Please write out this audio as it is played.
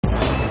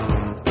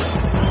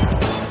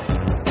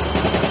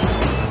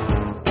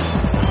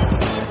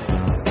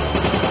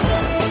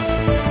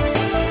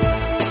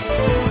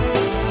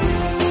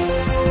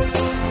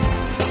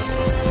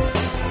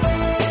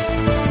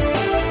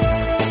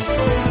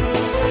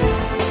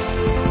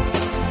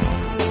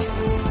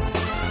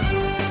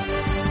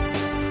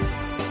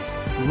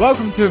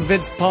Welcome to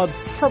InvincPod,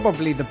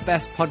 probably the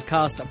best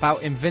podcast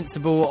about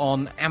Invincible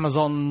on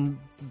Amazon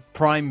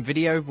Prime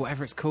Video,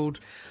 whatever it's called.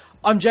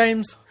 I'm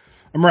James.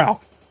 I'm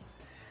Ralph.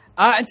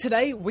 And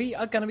today we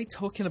are going to be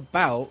talking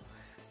about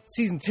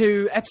Season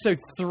 2, Episode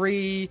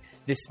 3,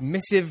 this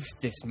Missive,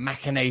 this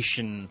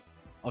Machination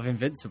of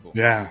Invincible.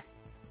 Yeah.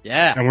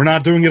 Yeah. And we're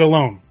not doing it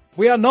alone.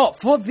 We are not,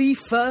 for the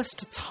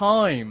first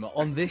time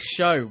on this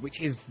show,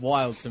 which is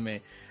wild to me.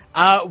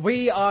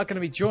 We are going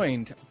to be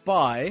joined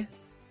by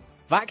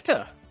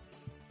Vactor.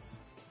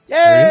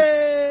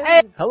 Yay!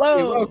 Hey,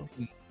 hello.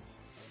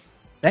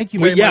 Thank you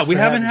very much. We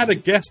haven't had a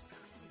guest.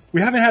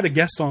 We haven't had a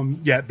guest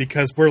on yet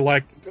because we're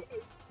like,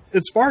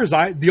 as far as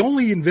the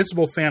only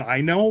Invincible fan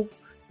I know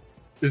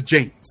is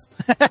James.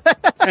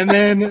 and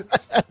then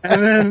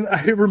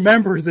I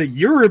remember that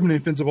you're an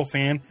Invincible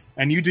fan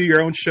and you do your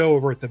own show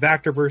over at the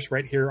Vactorverse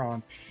right here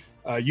on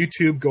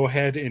YouTube. Go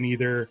ahead and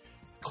either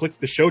click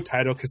the show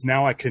title because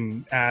now I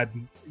can add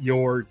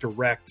your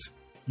direct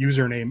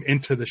username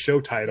into the show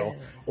title,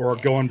 or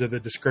go into the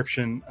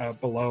description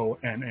below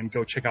and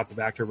go check out the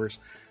Vactorverse.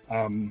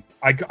 I'm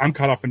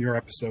caught up on your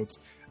episodes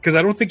because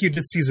I don't think you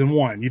did season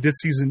 1.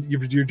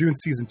 You're doing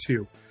season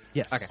 2.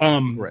 Yes. Okay.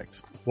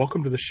 Correct.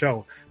 Welcome to the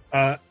show.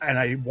 And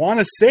I want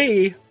to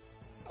say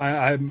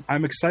I'm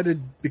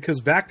excited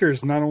because Vactor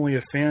is not only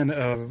a fan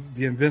of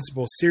the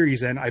Invincible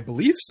series, and I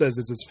believe says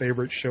it's his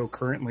favorite show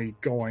currently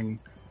going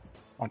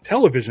on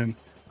television,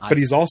 but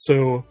he's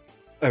also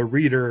a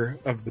reader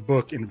of the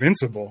book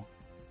Invincible.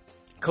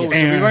 Cool.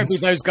 So we won't be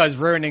those guys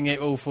ruining it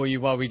all for you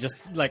while we just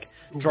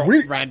drop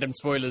random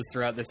spoilers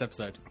throughout this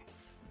episode.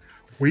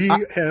 We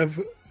have.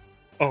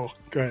 Oh,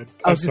 go ahead.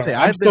 I was going to say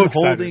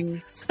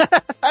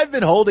I've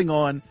been holding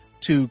on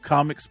to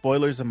comic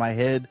spoilers in my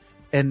head,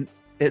 and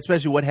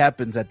especially what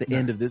happens at the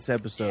end of this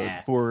episode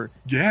for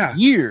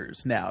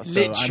years now. So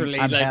literally,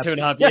 I'm like happy.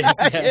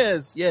 2.5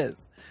 years.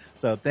 Yes.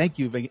 So thank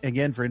you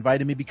again for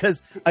inviting me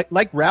because,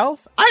 like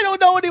Ralph, I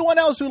don't know anyone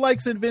else who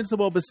likes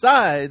Invincible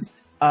besides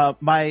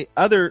my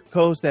other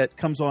co-host that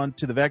comes on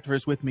to the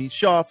Vactorverse with me,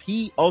 Shoff.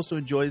 He also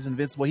enjoys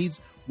Invincible.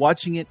 He's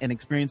watching it and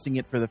experiencing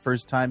it for the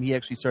first time. He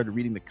actually started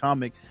reading the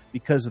comic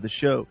because of the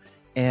show.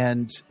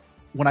 And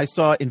when I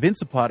saw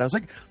Invincipod, I was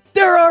like,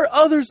 there are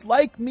others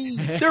like me.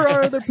 There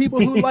are other people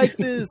who like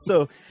this.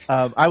 So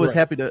I was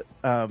happy to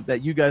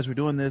that you guys were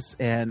doing this,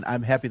 and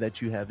I'm happy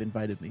that you have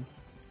invited me.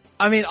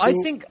 I mean,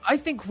 I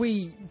think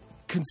we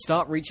can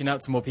start reaching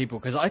out to more people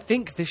because I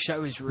think this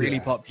show is really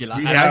popular,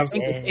 and I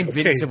think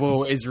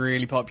Invincible is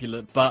really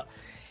popular. But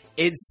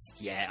it's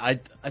I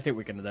think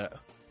we're gonna do it.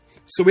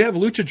 So we have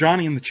Lucha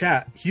Johnny in the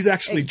chat. He's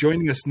actually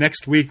joining us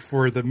next week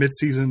for the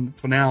mid-season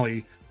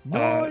finale.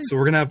 Nice. So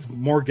we're gonna have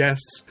more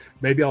guests.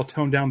 Maybe I'll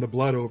tone down the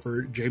blood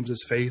over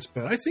James's face,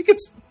 but I think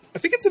it's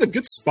in a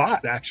good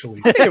spot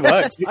actually. I think it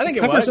works.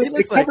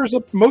 It covers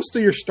up most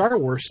of your Star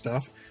Wars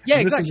stuff. Yeah,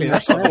 exactly.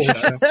 That's Star Wars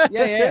stuff.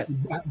 Yeah.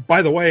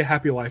 By the way,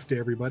 happy Life Day,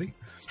 everybody.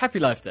 Happy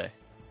Life Day.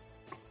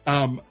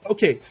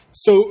 Okay,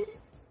 so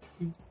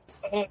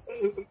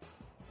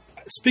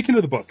speaking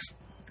of the books,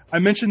 I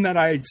mentioned that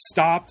I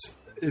stopped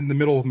in the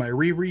middle of my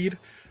reread,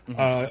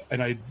 and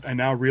I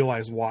now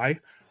realize why.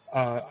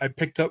 I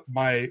picked up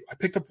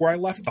where I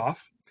left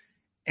off,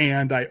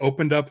 and I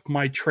opened up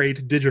my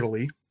trade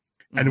digitally,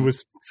 and it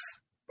was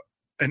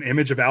an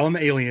image of Alan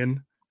the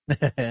Alien,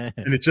 and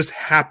it just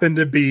happened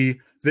to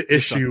be the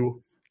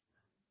issue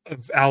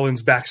of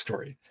Alan's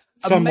backstory.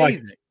 So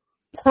Amazing. I'm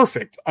like,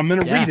 perfect. I'm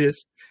going to read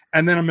this,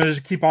 and then I'm going to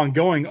just keep on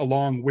going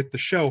along with the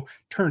show.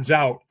 Turns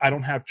out I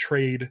don't have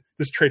trade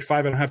 5.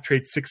 I don't have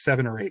trade 6,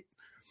 7, or 8.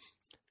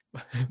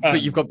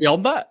 But you've got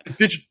beyond that?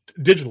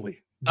 Digitally.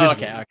 Oh,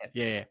 okay.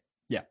 Yeah.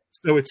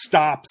 So it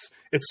stops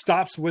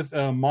with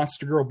a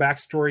Monster Girl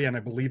backstory, and I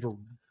believe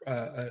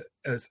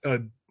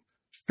a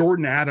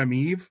Jordan Adam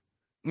Eve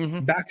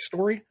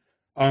backstory.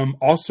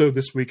 Also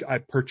this week I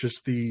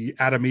purchased the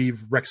Adam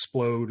Eve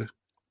Rexplode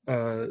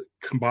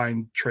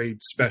combined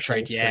trade special.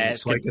 I get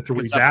to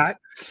read that.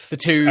 The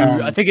two,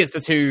 I think it's the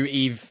 2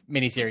 Eve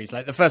miniseries.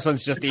 Like the first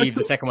one's just Eve,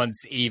 the second one's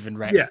Eve and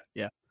Rex.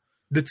 Yeah.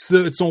 It's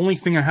the only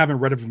thing I haven't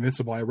read of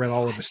Invincible. I read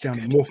all of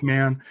Astounding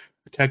Wolfman,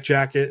 Tech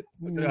Jacket.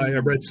 I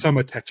read some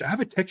of Tech Jacket. I have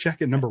a Tech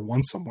Jacket number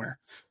 1 somewhere.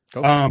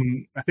 Cool. I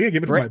think I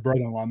gave it to my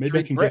brother-in-law. Maybe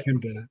I can get him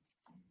to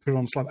put it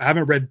on the slab. I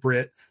haven't read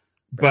Brit,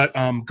 but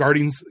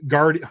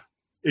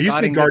it used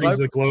to be Guardians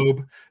of the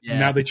Globe. Yeah.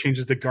 Now they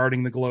changed it to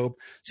Guarding the Globe.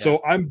 Yeah.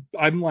 So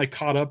I'm like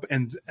caught up,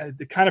 and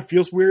it kind of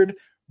feels weird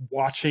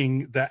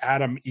watching the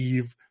Adam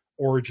Eve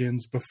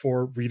origins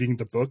before reading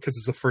the book because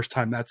it's the first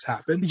time that's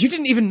happened. You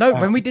didn't even know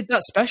when we did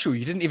that special.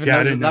 You didn't even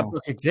know that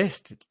book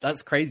existed.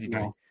 That's crazy.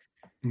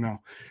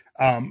 No.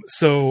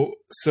 So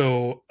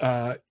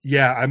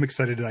I'm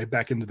excited to dive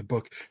back into the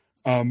book.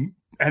 And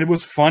it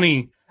was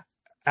funny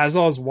as I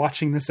was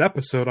watching this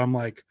episode. I'm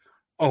like,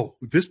 oh,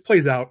 this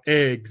plays out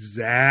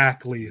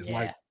exactly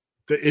like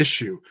the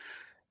issue.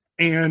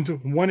 And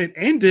when it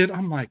ended,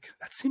 I'm like,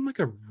 that seemed like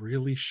a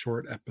really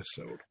short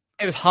episode.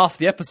 It was half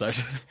the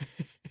episode.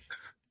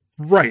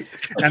 Right.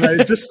 And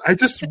I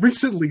just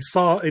recently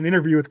saw an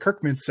interview with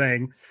Kirkman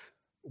saying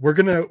we're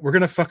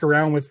gonna fuck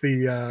around with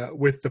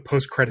the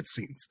post credit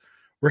scenes.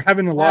 We're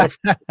having a lot of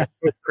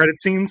post credit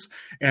scenes,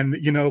 and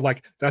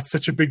like that's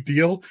such a big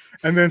deal.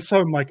 And then so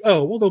I'm like,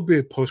 oh well, there'll be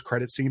a post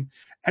credit scene,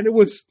 and it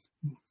was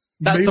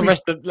the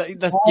rest of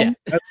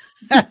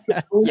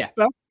yeah.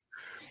 Stuff.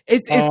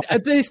 It's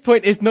at this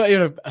point, it's not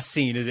even a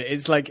scene, is it?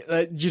 It's like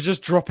you're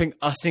just dropping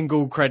a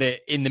single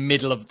credit in the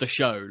middle of the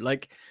show.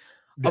 Like,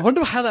 I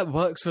wonder how that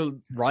works for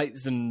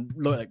rights and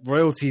like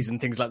royalties and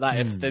things like that.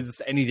 If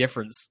there's any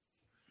difference.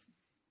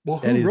 Well,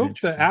 who wrote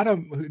the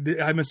Adam?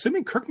 I'm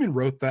assuming Kirkman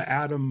wrote the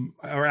Adam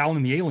or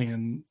Alan the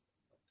Alien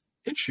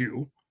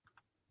issue.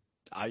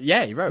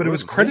 Yeah, he wrote. But it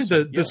was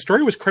credited. The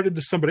story was credited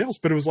to somebody else.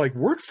 But it was like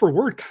word for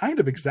word, kind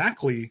of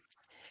exactly.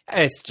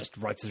 It's just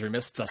writers' room.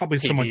 It's probably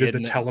TV, someone did the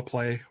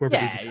teleplay. Whoever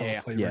did the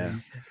teleplay. Yeah.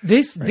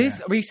 This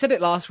we said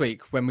it last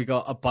week when we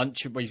got a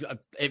bunch of.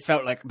 It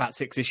felt like about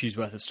 6 issues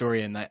worth of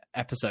story in that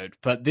episode.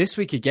 But this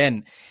week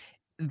again,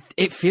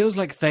 it feels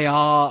like they're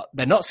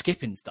not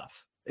skipping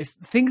stuff. It's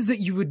things that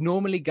you would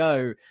normally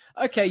go,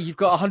 okay, you've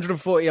got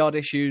 140 odd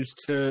issues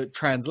to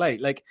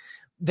translate. Like,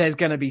 there's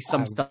going to be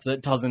some stuff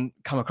that doesn't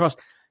come across.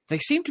 They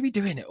seem to be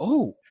doing it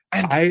all.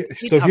 And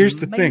so here's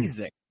the thing.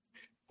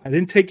 I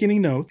didn't take any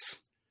notes.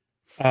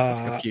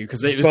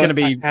 Because it was going to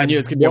be, I knew it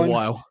was going to be a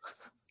while.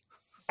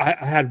 I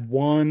had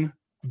one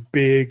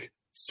big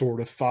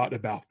sort of thought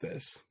about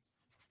this.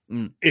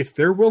 If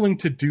they're willing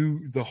to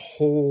do the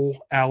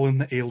whole Alan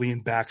the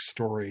Alien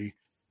backstory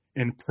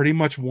in pretty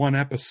much one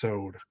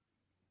episode,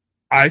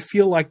 I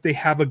feel like they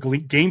have a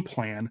game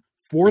plan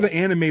for the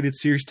animated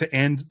series to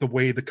end the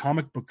way the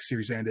comic book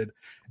series ended.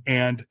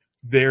 And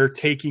they're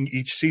taking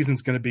each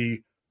season's going to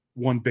be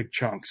one big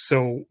chunk.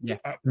 So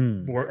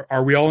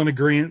are we all in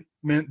agreement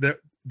that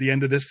the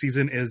end of this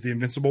season is the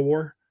Invincible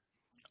War?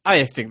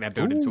 I think they're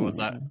building towards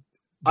that.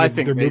 I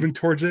think they're moving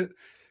towards it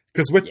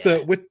because with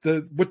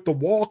the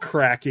wall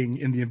cracking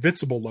in the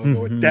Invincible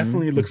logo, it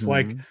definitely looks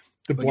like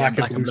the black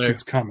and blue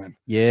suit's coming.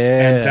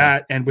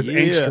 Yeah, and with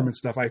Angstrom and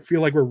stuff, I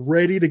feel like we're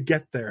ready to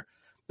get there.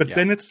 But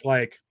then it's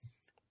like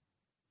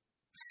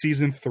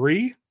season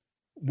 3.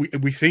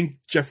 We think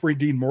Jeffrey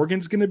Dean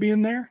Morgan's going to be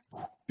in there.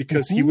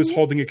 Because he was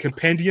holding a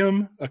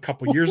compendium a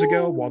couple years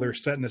ago while they're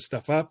setting this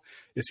stuff up.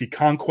 Is he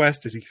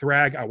Conquest? Is he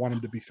Thrag? I want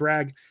him to be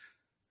Thrag.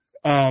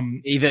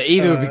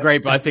 Either would be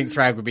great, but I think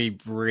Thrag would be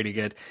really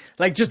good.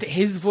 Like just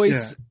his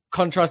voice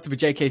contrasted with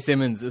J.K.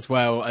 Simmons as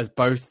well as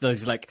both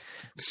those like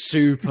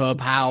super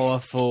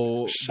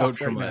powerful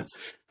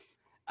Ultramarines.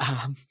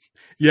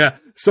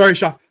 Sorry,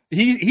 Shaw.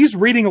 He's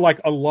reading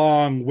like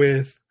along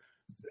with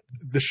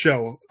the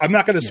show. I'm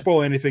not going to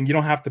spoil anything. You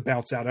don't have to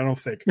bounce out, I don't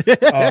think.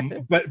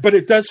 But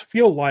it does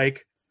feel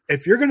like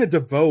if you're going to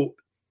devote,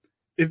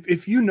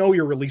 if you know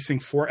you're releasing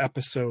 4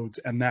 episodes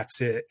and that's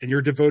it, and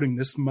you're devoting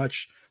this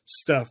much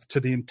stuff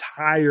to the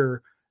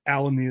entire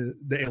Alan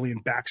the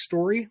Alien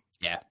backstory,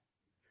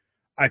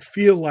 I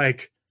feel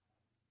like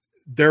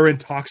they're in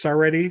talks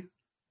already.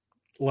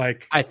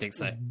 Like I think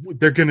so.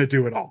 They're going to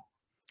do it all.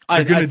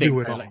 They're going to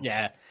do it all.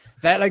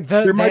 Like,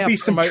 there might be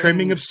some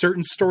trimming of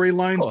certain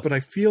storylines, but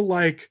I feel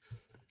like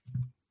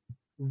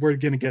we're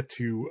going to get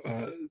to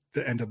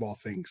the end of all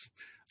things.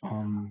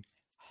 Dang.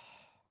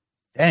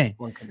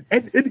 So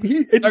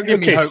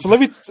let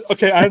me.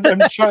 Okay,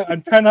 I'm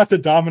trying not to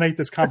dominate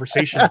this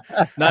conversation.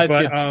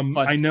 But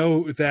I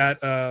know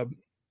that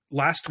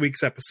last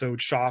week's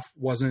episode, Schaff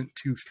wasn't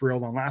too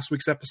thrilled on last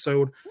week's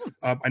episode.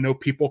 I know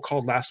people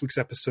called last week's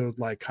episode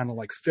like kind of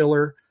like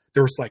filler.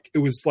 There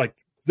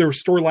were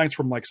storylines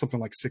from like something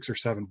like 6 or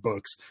 7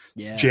 books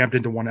jammed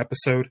into one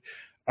episode.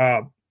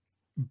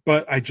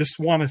 But I just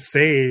want to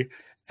say,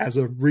 as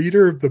a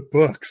reader of the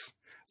books,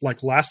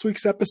 like last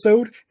week's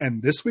episode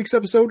and this week's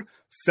episode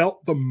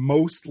felt the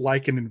most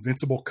like an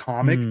Invincible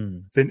comic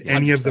than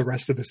any 100%. Of the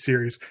rest of the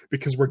series,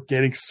 because we're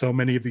getting so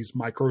many of these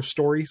micro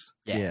stories.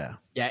 That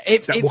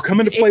will come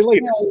into play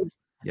later.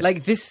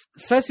 Like this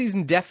first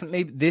season,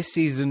 definitely this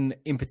season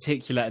in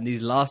particular, and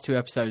these last 2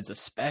 episodes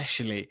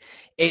especially,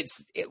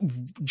 it's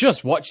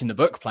just watching the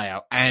book play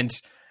out, and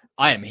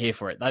I am here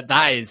for it.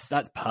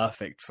 That's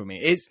perfect for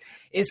me.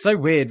 It's so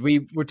weird.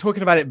 We were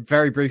talking about it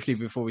very briefly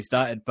before we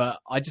started, but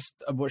I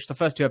watched the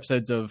first 2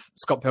 episodes of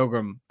Scott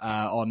Pilgrim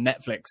on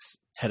Netflix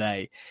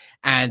today,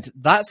 and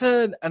that's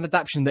an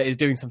adaptation that is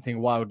doing something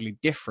wildly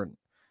different.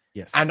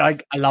 Yes. And I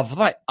love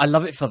that. I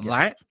love it for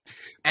that.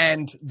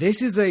 And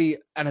this is an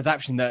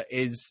adaptation that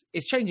is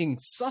changing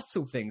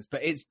subtle things,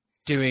 but it's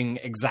doing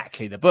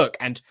exactly the book.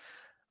 And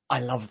I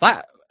love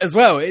that as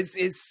well. It's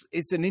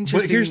an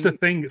interesting. But here's the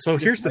thing. So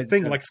here's the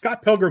thing. Like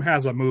Scott Pilgrim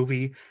has a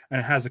movie and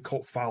it has a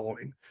cult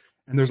following.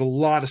 And there's a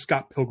lot of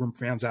Scott Pilgrim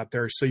fans out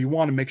there. So you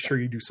want to make sure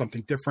you do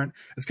something different.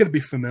 It's going to be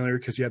familiar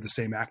because you have the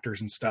same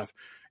actors and stuff,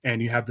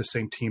 and you have the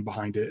same team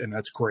behind it. And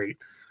that's great.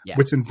 Yeah.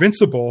 With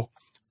Invincible,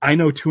 I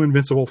know 2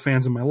 Invincible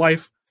fans in my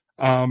life.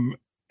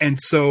 And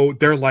so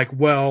they're like,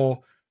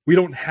 well, we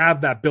don't have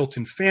that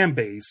built-in fan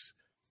base.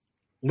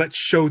 Let's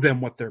show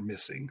them what they're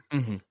missing.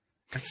 Mm-hmm.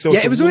 So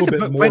yeah, it was always a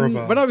book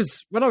when I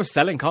was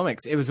selling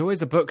comics. It was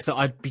always a book that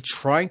I'd be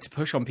trying to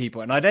push on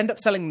people, and I'd end up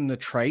selling them the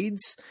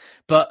trades.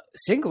 But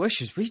single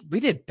issues, we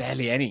did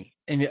barely any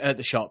at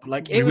the shop.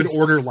 Like we would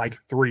order like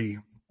 3.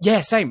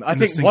 Yeah, same. I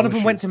think one of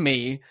them went to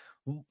me.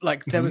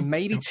 Like there was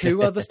maybe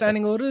 2 other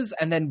standing orders,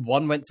 and then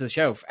one went to the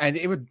shelf, and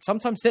it would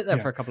sometimes sit there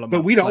for a couple of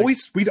months. But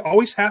we'd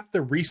always have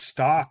to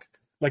restock.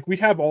 Like we'd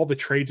have all the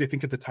trades. I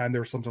think at the time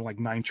there was something like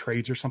 9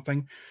 trades or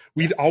something.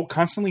 We'd all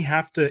constantly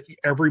have to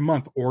every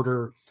month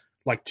order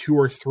like 2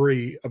 or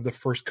 3 of the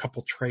first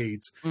couple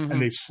trades,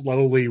 and they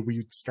slowly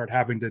we'd start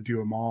having to do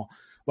them all.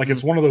 Like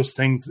it's one of those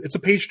things. It's a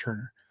page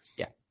turner.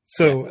 Yeah.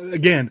 So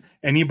again,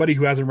 anybody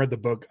who hasn't read the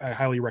book, I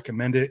highly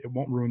recommend it. It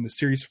won't ruin the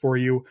series for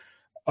you.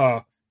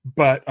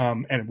 But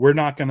and we're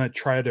not going to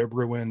try to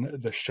ruin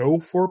the show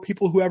for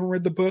people who haven't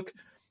read the book.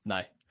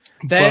 No.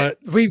 But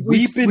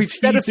we've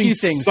said a few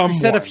things. We've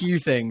said a few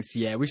things.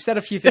 Yeah, we've said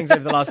a few things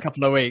over the last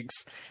couple of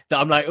weeks that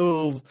I'm like,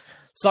 oh,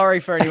 sorry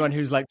for anyone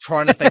who's like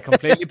trying to stay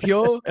completely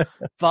pure.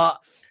 But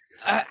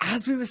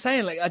as we were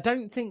saying, like I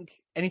don't think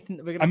anything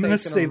that we're going to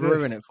say is going to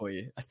ruin it for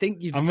you. I think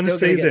you're still going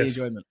to get the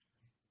enjoyment.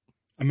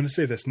 I'm going to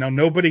say this. Now,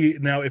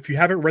 if you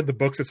haven't read the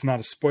books, it's not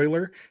a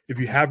spoiler. If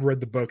you have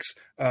read the books,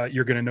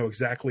 you're going to know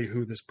exactly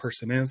who this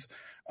person is.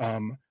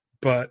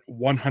 But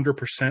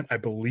 100%, I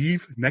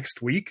believe,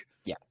 next week,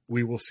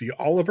 we will see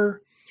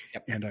Oliver.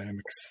 Yep. And I am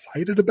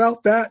excited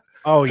about that.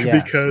 Oh,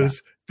 yeah.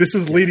 Because this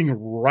is leading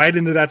right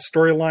into that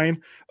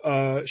storyline.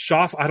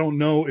 Shaf, I don't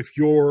know if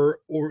you're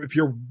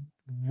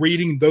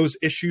reading those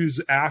issues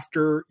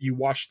after you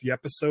watch the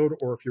episode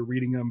or if you're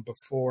reading them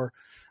before.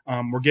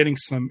 We're getting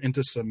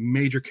into some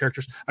major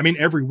characters. I mean,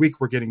 every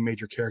week we're getting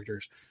major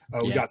characters.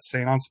 We got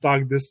Seance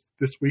Dog this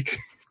week.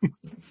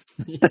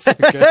 So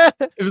good.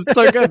 It was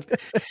so good.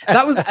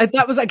 That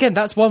was again,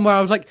 that's one where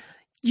I was like,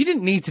 you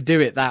didn't need to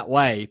do it that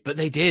way, but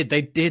they did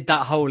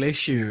that whole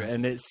issue,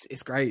 and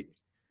it's great.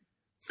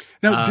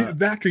 Now,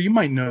 Vactor, you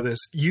might know this.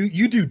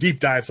 You do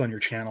deep dives on your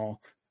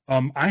channel.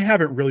 I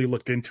haven't really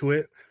looked into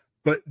it,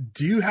 but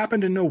do you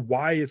happen to know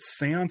why it's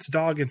Seance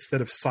Dog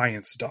instead of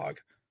Science Dog?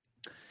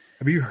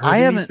 Have you heard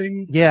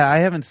anything? Yeah, I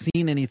haven't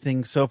seen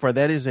anything so far.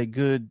 That is a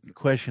good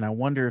question. I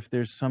wonder if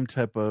there's some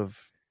type of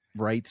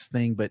rights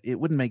thing, but it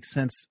wouldn't make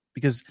sense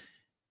because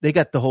they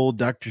got the whole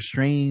Doctor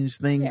Strange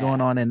thing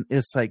going on, and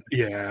it's like,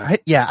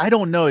 I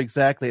don't know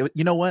exactly.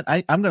 You know what?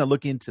 I'm going to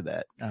look into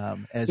that.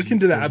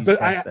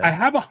 But I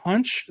have a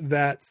hunch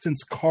that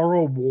since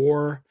Carl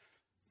wore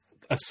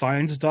a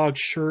Science Dog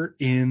shirt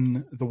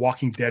in the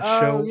Walking Dead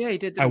show, he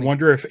did, I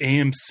wonder if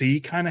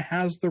AMC kind of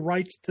has the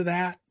rights to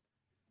that.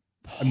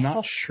 I'm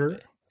not sure.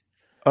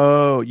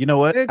 Oh, you know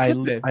what?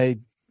 I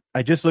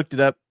just looked it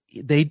up.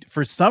 They,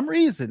 for some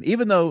reason,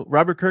 even though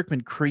Robert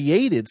Kirkman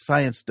created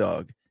Science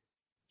Dog,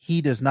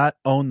 he does not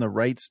own the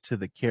rights to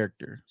the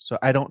character. So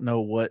I don't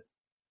know what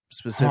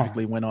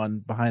specifically went on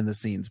behind the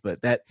scenes,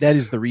 but that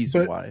is the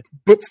reason why.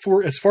 But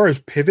for as far as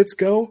pivots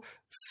go,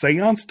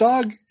 Seance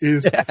Dog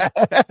is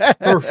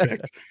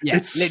perfect. Yeah,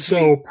 it's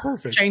so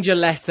perfect. Change a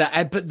letter,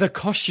 but the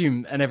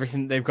costume and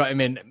everything they've got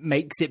him in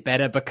makes it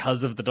better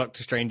because of the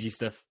Doctor Strangey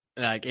stuff.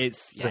 Like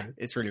it's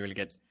really, really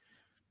good.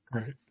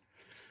 Right.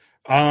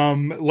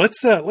 Let's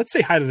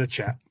say hi to the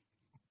chat.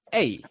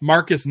 Hey,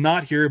 Mark is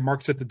not here.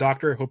 Mark's at the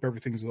doctor. I hope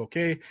everything's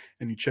okay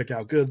and you check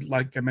out good.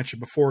 Like I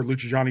mentioned before,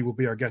 Luciani will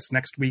be our guest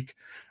next week.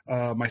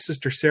 My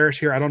sister Sarah's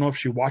here. I don't know if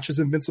she watches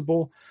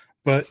Invincible,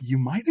 but you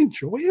might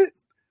enjoy it.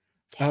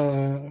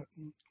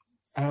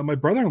 My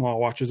brother-in-law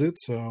watches it,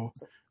 so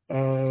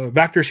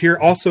Vactor's here.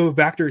 Also,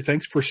 Vactor,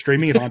 thanks for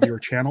streaming it onto your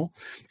channel.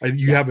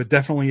 You have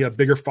definitely a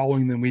bigger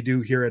following than we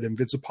do here at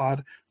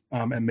Invincipod,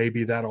 and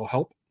maybe that'll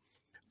help.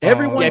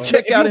 Everyone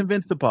check out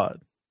Invincipod.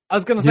 I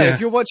was going to say, if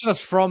you're watching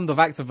us from the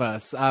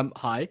Vactorverse,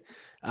 hi,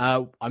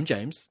 I'm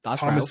James. That's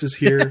Thomas Ralph. is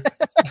here.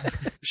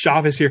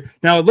 Shav is here.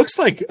 Now, it looks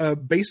like,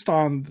 based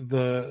on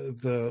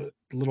the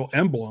little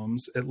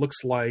emblems, it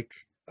looks like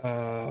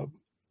Thomas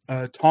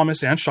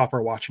and Shav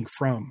are watching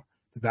from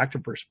the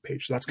Vactorverse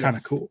page. So that's kind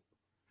of cool.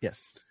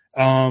 Yes.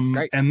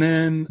 And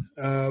then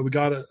we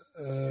got a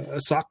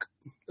Asako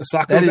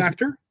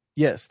Vactor.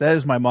 Yes, that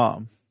is my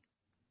mom.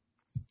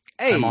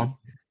 Hey. Hi, Mom.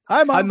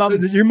 Hi, Mom.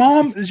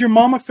 Is your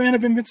mom a fan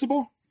of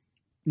Invincible?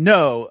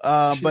 No,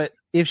 but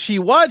if she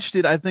watched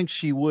it, I think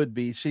she would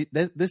be.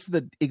 This is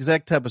the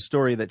exact type of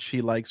story that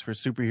she likes for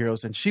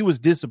superheroes, and she was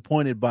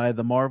disappointed by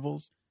the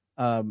Marvels.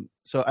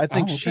 So I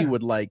think she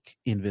would like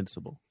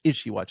Invincible if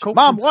she watched it.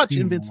 Mom, watch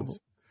Invincible.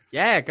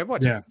 Yeah, go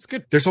watch it. It's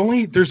good. There's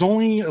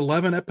only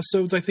 11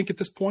 episodes, I think, at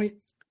this point.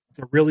 It's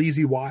a real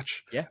easy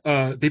watch. Yeah.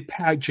 They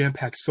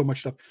jam-pack so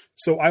much stuff.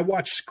 So I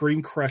watched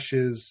Screen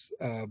Crush's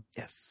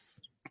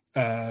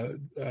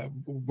the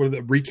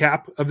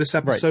recap of this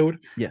episode.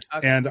 Right. Yes.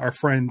 And our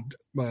friend,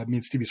 me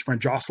and Stevie's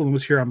friend Jocelyn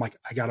was here. I'm like,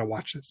 I gotta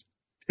watch this.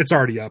 It's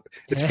already up.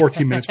 It's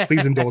 14 minutes.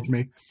 Please indulge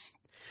me.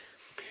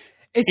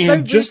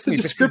 Just the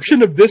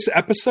description of this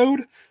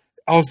episode,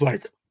 I was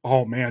like,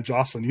 oh man,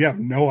 Jocelyn, you have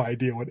no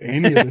idea what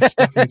any of this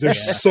stuff is.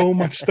 There's so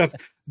much stuff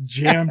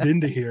jammed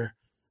into here.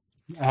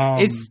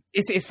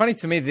 It's funny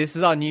to me. This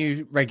is our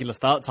new regular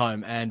start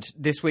time, and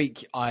this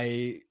week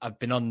I've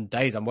been on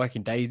days. I'm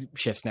working day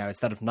shifts now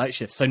instead of night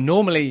shifts. So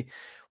normally,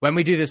 when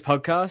we do this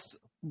podcast,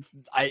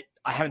 I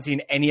haven't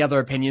seen any other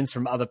opinions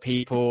from other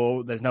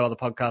people. There's no other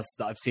podcasts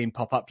that I've seen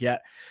pop up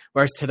yet.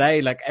 Whereas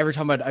today, like every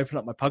time I'd open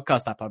up my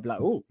podcast app, I'd be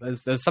like, "Oh,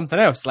 there's something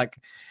else." Like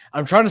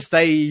I'm trying to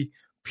stay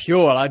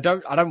pure. I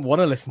don't want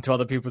to listen to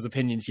other people's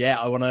opinions yet.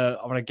 I want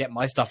to get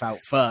my stuff out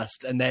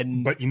first, and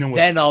then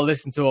then I'll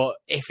listen to it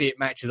if it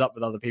matches up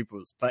with other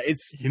people's. But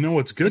it's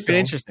what's good. It's been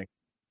interesting.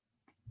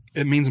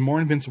 It means more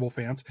Invincible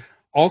fans.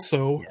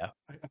 Also,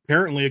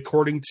 apparently,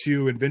 according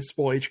to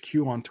Invincible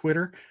HQ on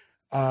Twitter,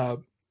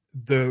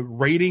 the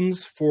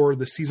ratings for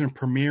the season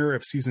premiere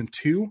of season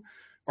 2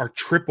 are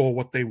triple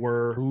what they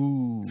were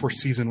for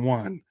season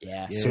 1.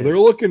 Yeah, so they're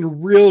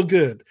looking real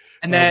good.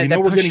 And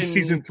we're getting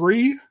season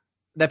 3.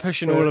 They're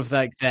pushing all of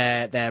like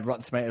their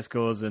Rotten Tomato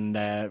scores and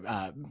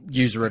their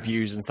user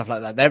reviews and stuff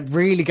like that. They're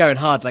really going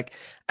hard. Like,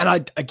 and I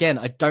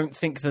don't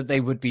think that they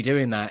would be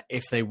doing that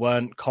if they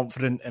weren't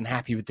confident and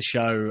happy with the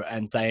show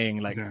and saying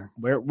like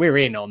we're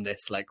in on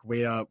this. Like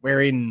we're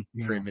in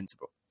for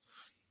Invincible.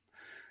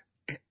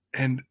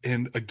 And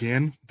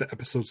again, the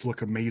episodes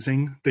look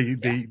amazing.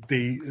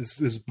 They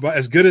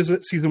as good as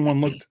season 1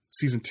 looked.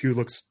 Season 2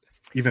 looks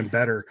even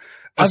better,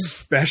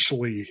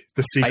 especially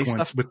the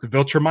sequence with the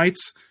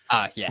Viltrumites.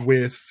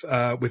 With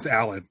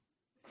Alan.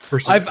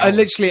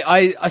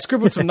 I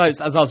scribbled some notes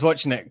as I was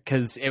watching it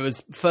because it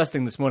was first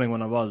thing this morning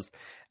when I was,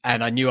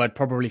 and I knew I'd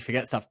probably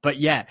forget stuff. But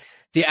yeah,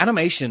 the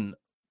animation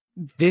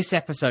this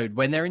episode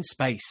when they're in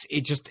space,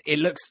 it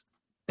looks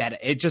better.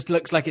 It just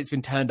looks like it's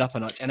been turned up a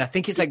notch, and I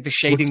think it's like the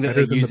shading that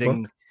they're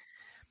using.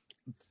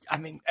 I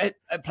mean, at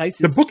places,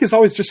 the book is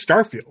always just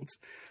Starfields.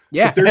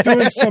 Yeah, but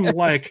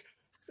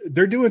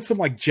they're doing some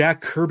like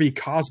Jack Kirby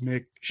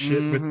cosmic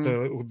shit with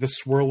the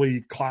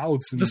swirly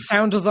clouds and the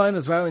sound design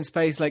as well in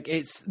space. Like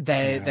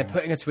they're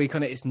putting a tweak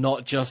on it. It's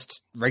not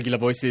just regular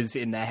voices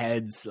in their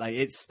heads.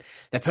 Like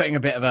they're putting a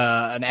bit of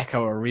an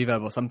echo or a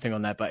reverb or something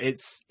on there, but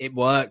it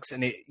works,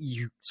 and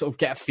you sort of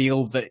get a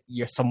feel that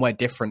you're somewhere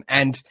different.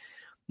 And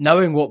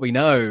knowing what we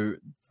know,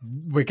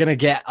 we're going to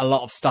get a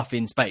lot of stuff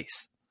in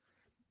space.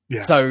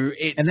 Yeah. So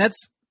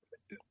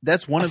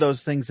that's one of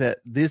those things that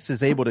this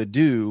is able to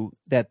do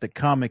that the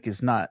comic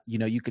is not.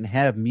 You can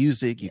have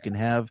music, you can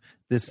have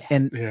this,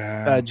 and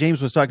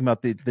James was talking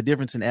about the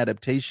difference in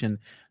adaptation.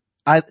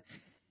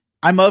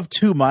 I'm of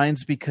two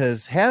minds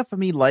because half of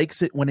me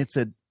likes it when it's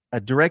a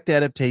direct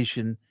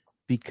adaptation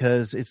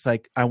because it's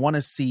like I want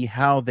to see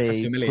how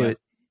they put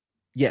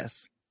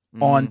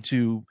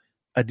onto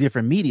a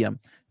different medium.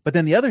 But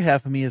then the other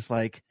half of me is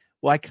like,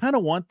 well, I kind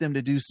of want them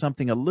to do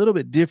something a little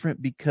bit different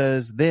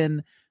because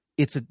then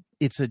it's a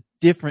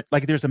different,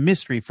 like there's a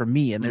mystery for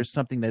me and there's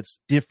something that's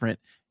different.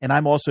 And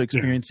I'm also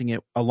experiencing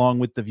it along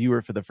with the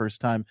viewer for the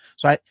first time.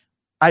 So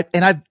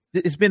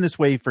it's been this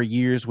way for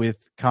years with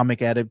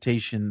comic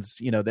adaptations,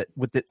 that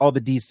with all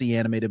the DC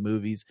animated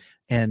movies.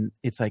 And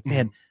it's like,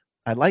 man,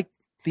 I like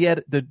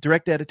the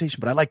direct adaptation,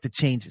 but I like the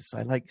changes.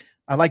 I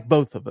like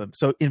both of them.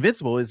 So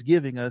Invincible is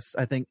giving us,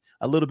 I think,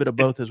 a little bit of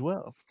both as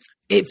well.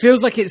 It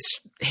feels like it's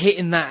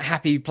hitting that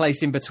happy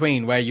place in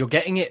between where you're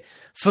getting it,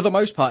 for the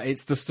most part,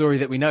 it's the story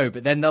that we know,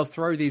 but then they'll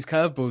throw these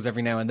curveballs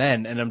every now and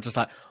then. And I'm just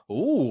like,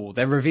 oh,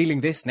 they're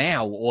revealing this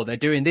now, or they're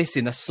doing this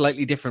in a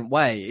slightly different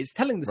way. It's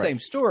telling the same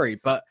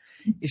story, but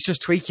it's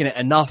just tweaking it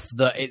enough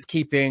that it's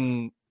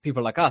keeping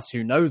people like us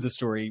who know the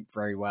story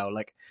very well,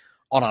 like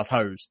on our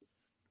toes.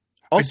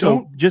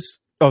 Also,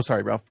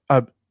 sorry, Ralph.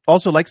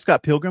 Also, like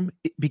Scott Pilgrim,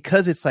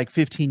 because it's like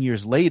 15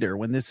 years later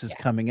when this is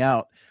coming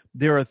out,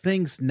 there are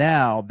things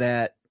now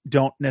that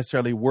don't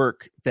necessarily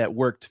work that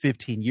worked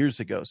 15 years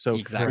ago. So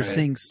we're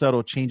seeing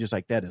subtle changes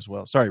like that as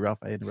well. Sorry, Ralph,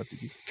 I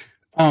interrupted you.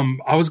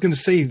 I was going to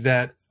say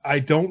that I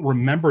don't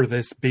remember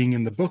this being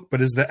in the book,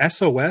 but is the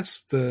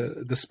SOS,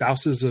 the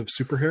spouses of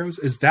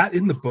superheroes, is that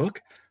in the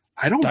book?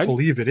 I don't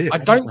believe it is. I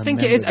don't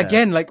think it is. That.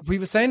 Again, like we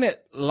were saying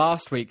it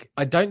last week,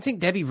 I don't think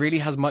Debbie really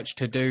has much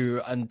to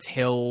do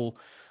until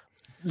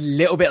a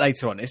little bit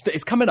later on.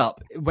 It's coming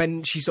up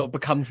when she sort of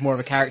becomes more of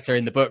a character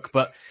in the book,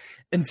 but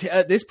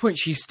at this point,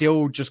 she's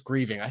still just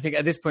grieving. I think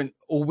at this point,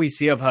 all we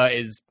see of her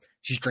is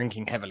she's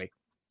drinking heavily.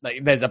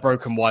 Like there's a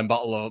broken wine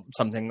bottle or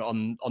something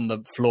on the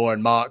floor,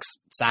 and Mark's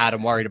sad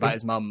and worried about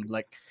his mum.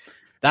 Like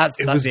that's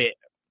it.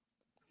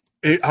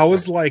 I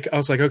was like,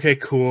 okay,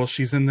 cool.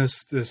 She's in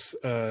this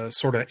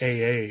sort of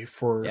AA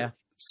for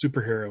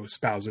superhero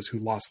spouses who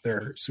lost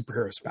their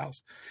superhero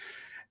spouse.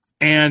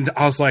 And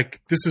I was like,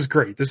 this is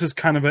great. This is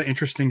kind of an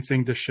interesting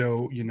thing to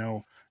show,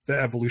 the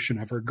evolution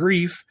of her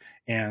grief,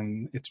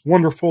 and it's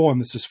wonderful,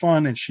 and this is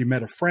fun. And she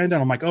met a friend,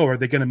 and I'm like, oh, are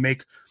they going to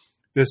make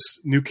this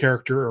new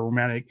character a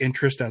romantic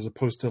interest as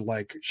opposed to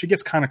like she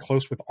gets kind of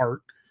close with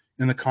Art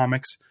in the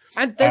comics?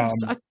 And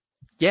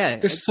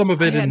there's some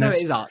of it in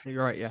this. It is Art.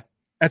 You're right, yeah.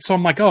 And so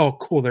I'm like, oh,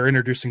 cool, they're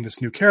introducing this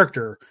new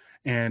character,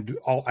 and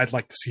I'd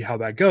like to see how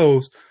that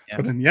goes. Yeah.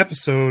 But in the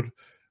episode,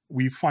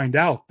 we find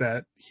out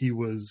that he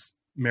was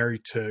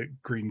married to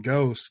Green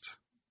Ghost,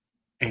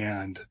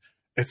 and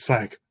it's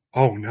like,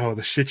 oh no,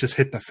 the shit just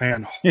hit the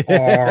fan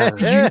hard.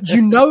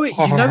 you know it.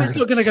 Hard. You know it's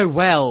not going to go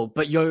well,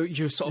 but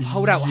you sort of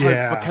hold out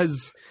hope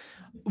because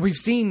we've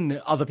seen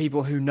other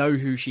people who know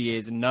who she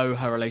is and know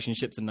her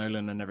relationships with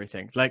Nolan and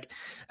everything. Like,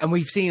 and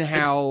we've seen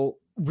how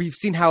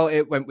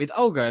it went with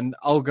Olga, and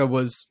Olga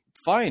was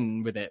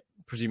fine with it,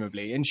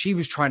 presumably, and she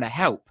was trying to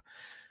help.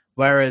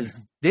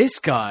 Whereas this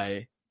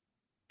guy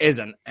is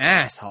an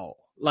asshole.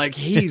 Like,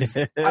 he's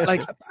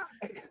like,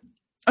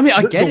 I mean,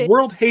 I get it. The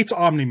world hates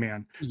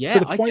Omni-Man to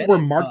the point where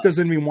Mark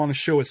doesn't even want to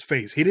show his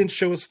face. He didn't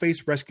show his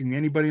face rescuing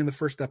anybody in the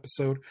first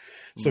episode.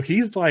 So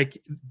he's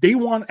like, they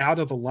want out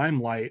of the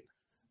limelight.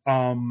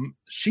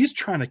 She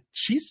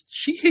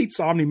hates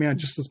Omni-Man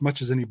just as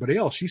much as anybody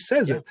else. She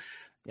says it.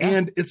 Yeah.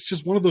 And it's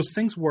just one of those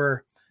things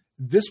where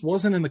this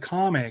wasn't in the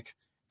comic.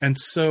 And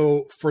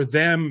so for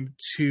them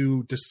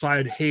to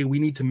decide, hey, we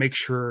need to make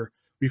sure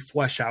we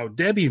flesh out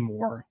Debbie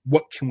more.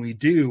 What can we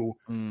do?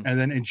 And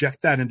then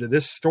inject that into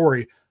this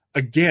story.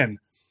 Again,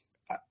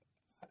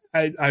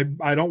 I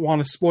don't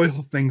want to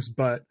spoil things,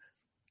 but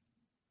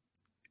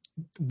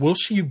will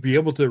she be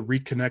able to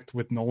reconnect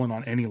with Nolan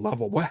on any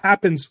level? What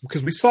happens?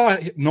 Because we saw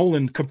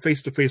Nolan come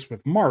face to face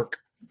with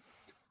Mark.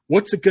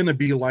 What's it going to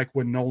be like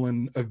when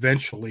Nolan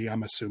eventually,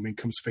 I'm assuming,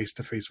 comes face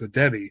to face with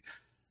Debbie?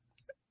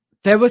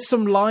 There were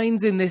some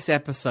lines in this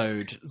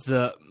episode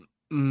that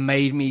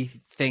made me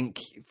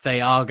think they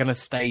are going to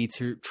stay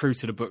true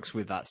to the books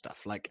with that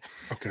stuff. Like,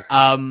 okay.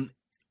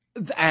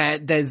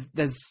 There's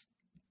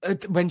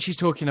when she's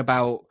talking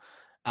about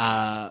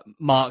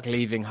Mark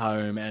leaving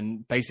home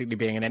and basically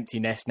being an empty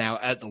nest now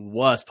at the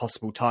worst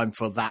possible time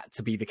for that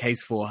to be the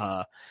case for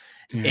her.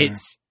 Yeah.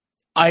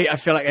 I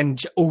feel like,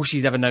 and all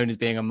she's ever known is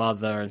being a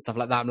mother and stuff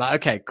like that. I'm like,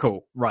 okay,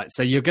 cool. Right.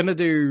 So you're going to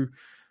do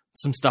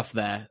some stuff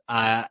there.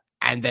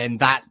 And then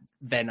that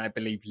I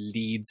believe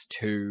leads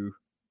to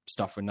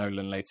stuff with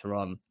Nolan later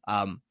on.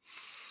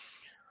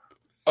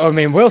 I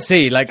mean, we'll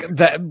see. Like,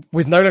 that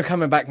with Nolan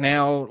coming back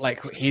now,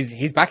 like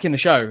he's back in the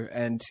show,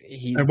 and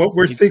what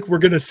we think we're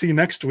going to see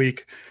next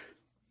week.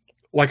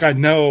 Like, I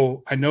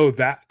know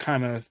that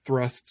kind of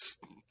thrusts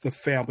the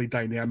family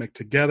dynamic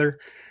together.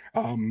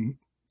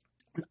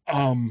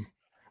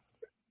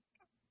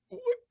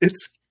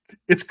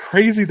 It's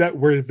crazy that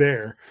we're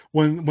there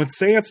when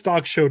Seance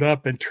Dog showed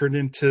up and turned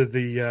into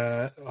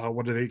the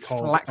what do they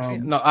call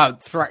Thoraxians.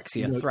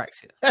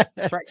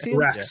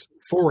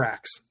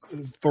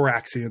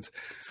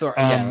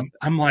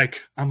 I'm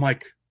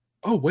like,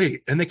 oh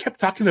wait, and they kept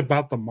talking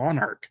about the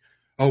Monarch.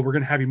 Oh, we're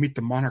gonna have you meet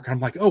the Monarch.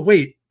 I'm like, oh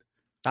wait,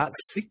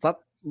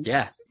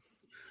 yeah.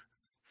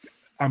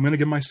 I'm gonna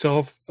give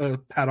myself a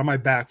pat on my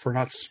back for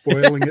not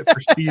spoiling it for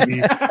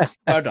Stevie.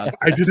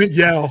 I didn't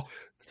yell.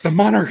 The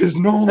Monarch is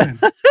Nolan.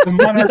 The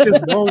Monarch is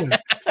Nolan.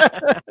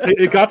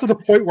 It got to the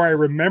point where I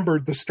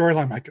remembered the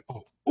storyline. I'm like,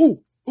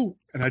 ooh,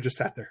 and I just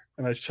sat there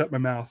and I shut my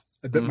mouth.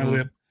 I bit my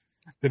lip.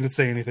 Didn't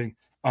say anything.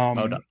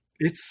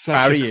 It's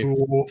such a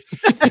cool.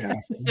 Yeah,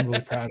 I'm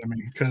really proud of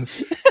me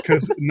because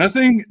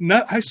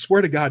I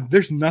swear to God,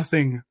 there's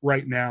nothing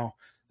right now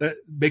that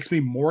makes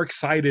me more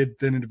excited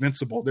than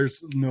Invincible.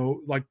 There's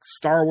no, like,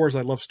 Star Wars.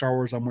 I love Star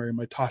Wars. I'm wearing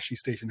my Tashi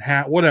Station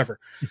hat,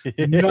 whatever.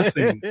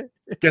 Nothing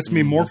gets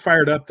me more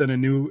fired up than a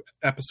new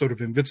episode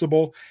of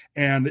Invincible.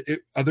 And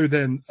other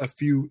than a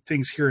few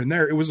things here and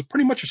there, it was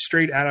pretty much a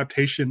straight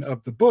adaptation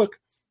of the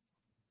book,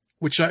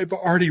 which I've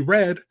already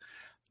read,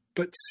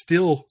 but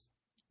still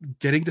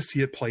getting to see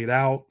it played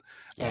out.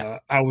 Yeah.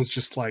 I was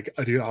just like,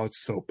 dude, I was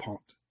so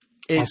pumped.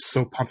 I was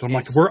so pumped. I'm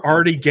like, we're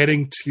already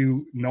getting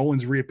to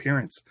Nolan's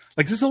reappearance.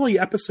 Like, this is only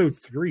episode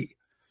 3.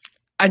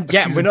 And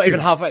yeah, we're not even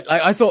halfway.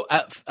 Like, I thought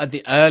at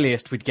the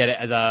earliest we'd get it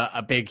as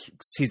a big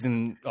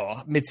season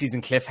or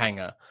mid-season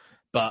cliffhanger.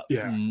 But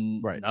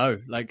right. No,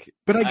 like.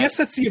 But I guess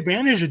that's the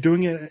advantage of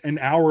doing it an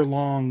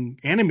hour-long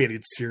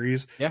animated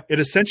series. Yeah. It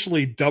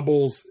essentially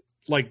doubles,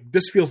 like,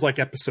 this feels like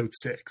episode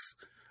 6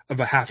 of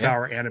a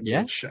half-hour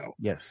animated show.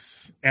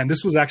 Yes. And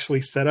this was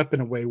actually set up in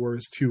a way where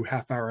it's 2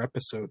 half-hour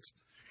episodes.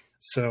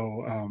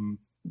 So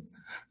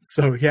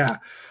yeah,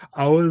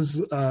 I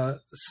was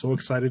so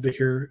excited to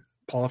hear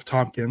Paul F.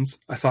 Tompkins.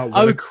 I thought,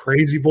 what a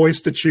crazy voice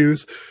to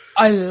choose.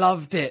 I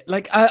loved it.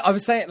 Like, I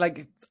was saying,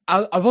 like,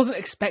 I wasn't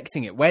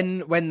expecting it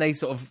when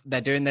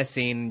they're doing their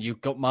scene.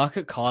 You've got Mark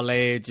at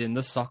college and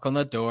the sock on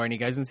the door, and he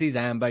goes and sees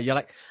Amber. You're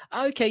like,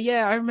 okay,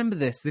 yeah, I remember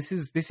this. This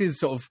is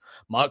sort of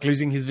Mark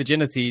losing his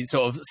virginity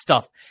sort of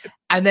stuff.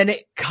 And then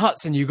it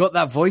cuts, and you got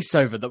that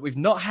voiceover that we've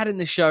not had in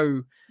the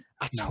show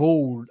at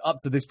all up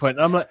to this point.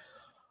 And I'm like,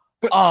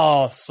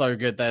 so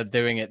good. They're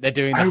doing it. They're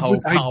doing the whole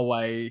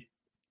cutaway.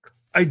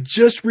 I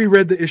just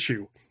reread the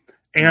issue,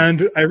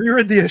 and I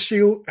reread the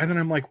issue, and then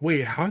I'm like,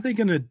 wait, how are they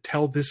going to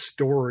tell this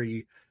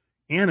story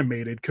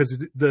animated?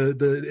 Because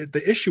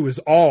the issue is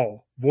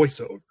all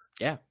voiceover.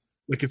 Yeah.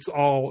 Like, it's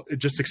all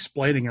just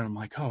explaining, and I'm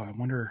like, oh, I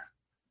wonder,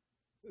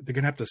 they're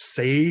going to have to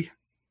say,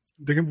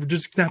 they're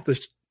just going to have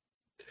to,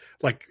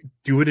 like,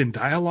 do it in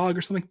dialogue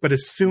or something. But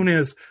as soon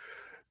as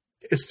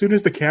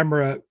the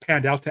camera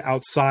panned out to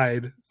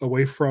outside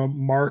away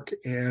from Mark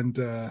and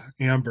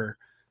Amber,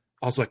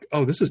 I was like,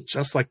 oh, this is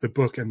just like the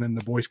book. And then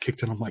the voice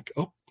kicked in. I'm like,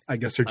 oh, I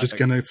guess they're just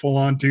going to full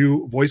on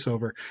do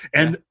voiceover.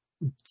 And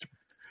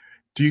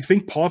do you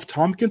think Paul F.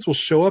 Tompkins will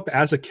show up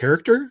as a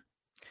character?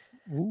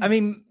 I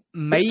mean,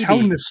 maybe he's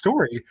telling this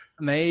story.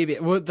 Maybe.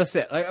 Well, that's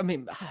it. I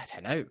mean, I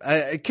don't know.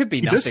 It could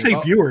be. He does say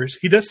viewers.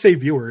 He does say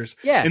viewers.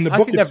 Yeah. In the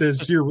book, it says,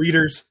 "Dear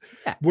readers,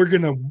 we're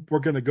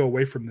gonna go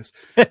away from this."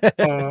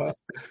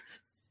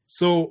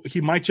 So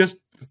he might just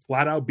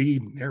flat out be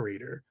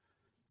narrator.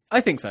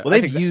 I think so.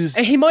 Well,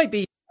 he might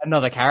be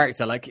another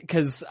character, like,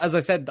 because as I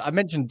said, I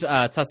mentioned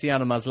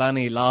Tatiana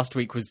Maslany last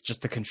week was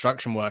just the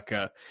construction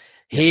worker.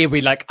 Here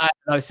we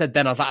I said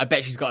then, I was like, I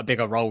bet she's got a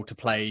bigger role to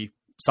play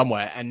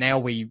somewhere, and now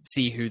we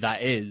see who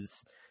that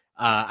is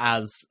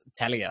as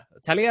Talia. I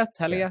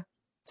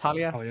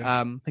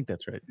think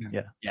that's right.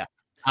 Yeah.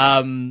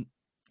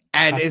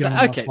 And is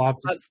okay.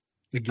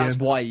 That's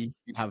why you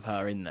have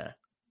her in there.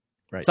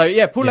 Right. So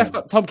yeah, Paul F.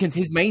 Tompkins,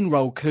 his main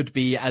role could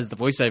be as the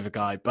voiceover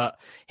guy, but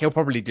he'll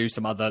probably do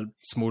some other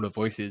smaller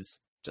voices.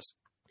 Just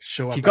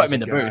show up. If you got him in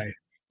the booth.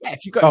 Yeah,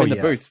 if you got him in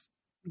the booth,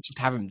 just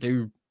have him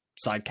do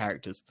side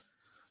characters.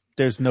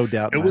 There's no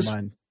doubt in my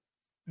mind.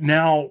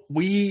 Now,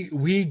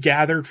 we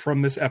gathered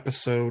from this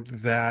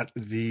episode that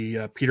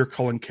the Peter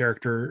Cullen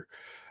character,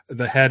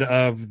 the head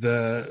of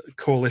the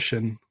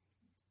coalition,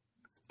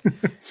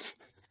 was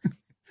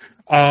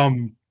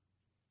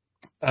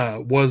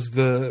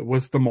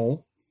the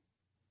mole.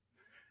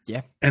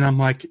 Yeah. And I'm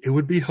like, it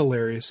would be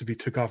hilarious if he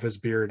took off his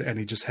beard and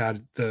he just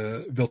had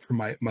the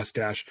Viltrumite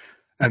mustache.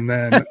 And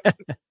then,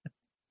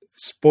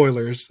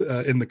 spoilers,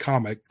 in the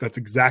comic, that's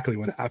exactly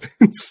what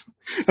happens.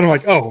 And I'm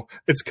like, oh,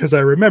 it's because I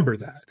remember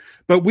that.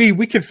 But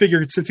we can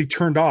figure, since he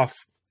turned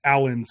off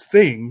Alan's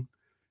thing,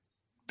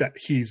 that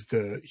he's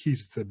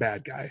the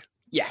bad guy.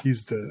 Yeah.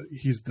 He's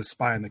the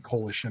spy in the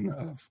coalition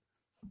of,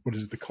 what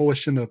is it? The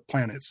coalition of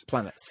planets.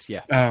 Planets.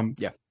 Yeah. I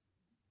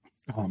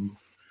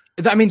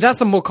mean,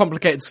 that's a more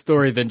complicated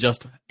story than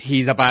just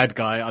he's a bad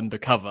guy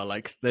undercover.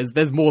 Like,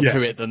 there's more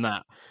to it than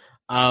that.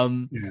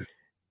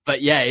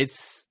 But yeah,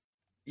 it's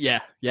yeah.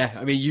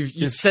 I mean,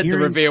 you've said the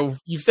reveal.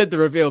 You've said the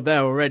reveal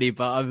there already,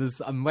 but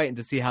I'm waiting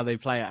to see how they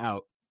play it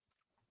out.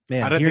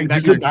 Man, I don't think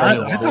that's.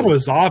 I thought it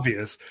was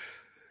obvious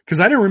because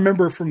I didn't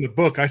remember from the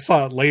book. I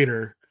saw it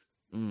later,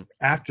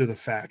 after the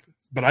fact,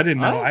 but I didn't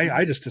know.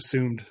 I just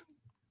assumed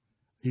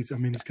he's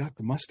got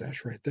the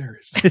mustache right there.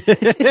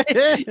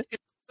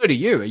 So do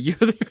you. Are you?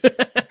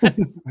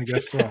 I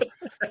guess so.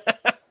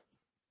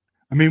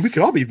 I mean, we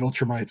could all be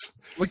Viltrumites.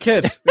 We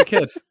could.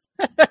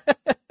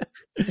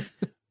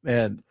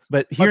 Man,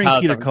 but hearing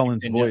Peter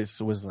Cullen's voice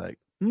was like,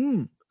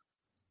 Yeah.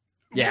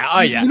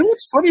 Oh, yeah. You know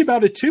what's funny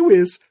about it too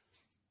is,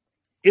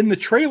 in the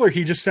trailer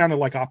he just sounded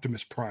like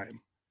Optimus Prime.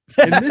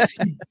 In this,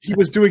 he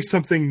was doing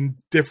something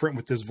different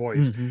with his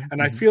voice,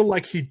 and I feel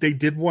like they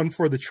did one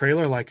for the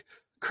trailer. Like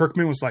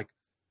Kirkman was like,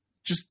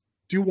 just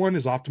do one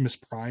as Optimus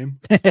Prime,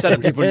 so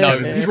that people know,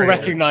 people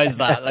recognize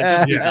that. Like,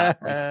 just do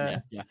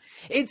that. Yeah.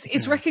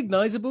 It's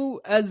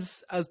recognizable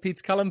as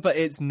Peter Cullen, but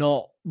it's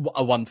not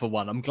a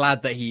 1-for-1. I'm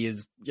glad that he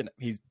is.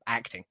 He's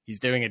acting. He's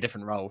doing a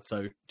different role,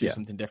 so do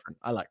something different.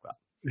 I like that.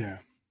 Yeah.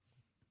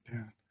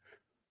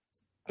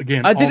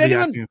 Again, all the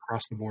acting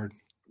across the board.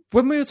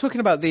 When we were talking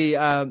about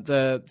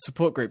the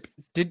support group,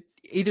 did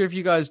either of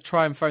you guys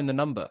try and phone the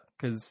number?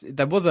 Because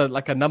there was a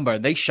number,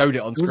 and they showed it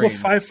on screen. It was a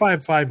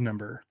 555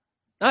 number.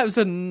 That was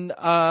wasn't it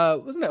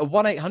a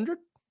 1-800?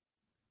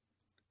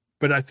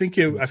 But I think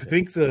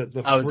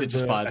was it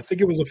just five? I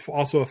think it was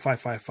also a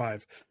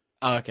 555.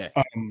 Oh, okay.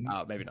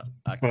 Maybe not.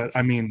 Okay. But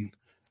I mean,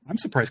 I'm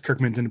surprised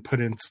Kirkman didn't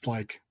put in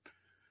like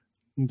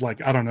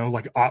I don't know,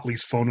 like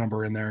Otley's phone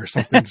number in there or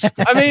something.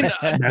 I mean,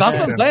 that's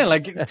what I'm saying.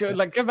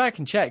 Like, go back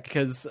and check,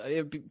 because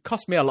it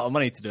cost me a lot of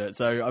money to do it.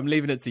 So I'm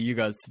leaving it to you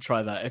guys to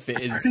try that. If it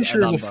is, I'm pretty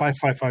sure it's a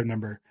 555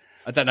 number.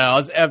 I don't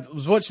know. I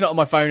was watching it on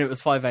my phone. It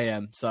was 5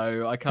 a.m.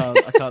 So I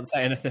can't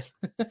say anything.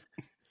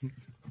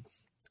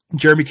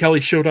 Jeremy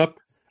Kelly showed up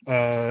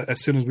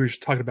as soon as we were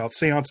talking about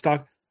Seance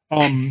Talk.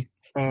 Happy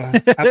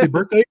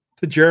birthday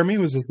to Jeremy. It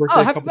was his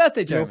birthday. Oh, happy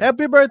birthday, Jeremy!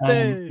 Happy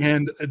birthday!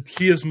 And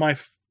he is my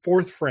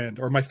fourth friend,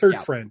 or my third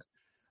friend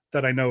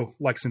that I know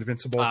likes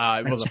Invincible.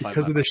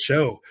 Because of this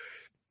show.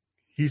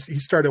 He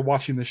started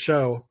watching the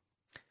show.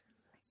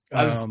 We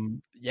got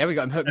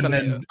him hooked on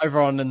it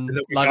over on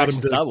live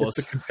action Star Wars.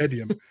 The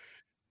compendium.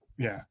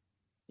 Yeah,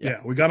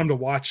 we got him to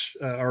watch,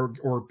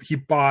 or he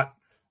bought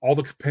all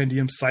the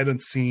compendium sight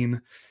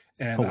unseen,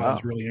 and I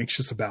was really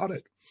anxious about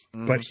it.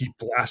 But he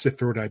blasted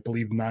through it, I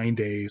believe, 9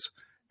 days,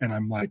 and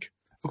I'm like,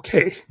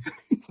 okay,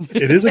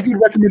 it is a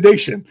good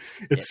recommendation.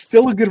 It's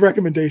still a good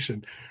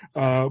recommendation,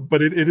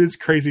 but it is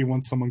crazy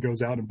when someone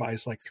goes out and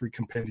buys like 3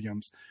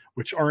 compendiums,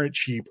 which aren't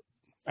cheap.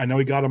 I know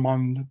he got them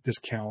on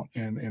discount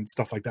and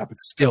stuff like that, but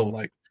still,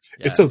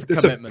 it's a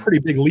pretty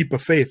big leap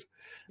of faith.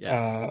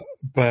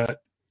 But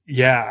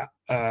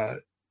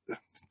the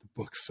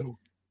book's so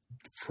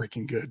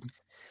freaking good.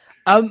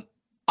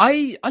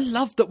 I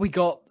love that we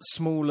got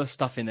smaller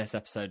stuff in this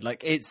episode.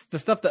 Like, it's the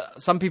stuff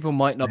that some people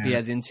might not be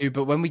as into,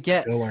 but when we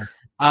get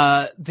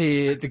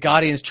the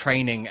Guardians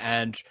training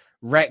and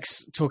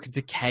Rex talking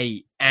to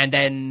Kate, and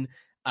then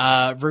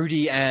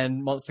Rudy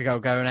and Monster Girl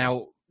going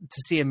out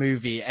to see a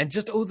movie, and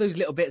just all those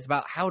little bits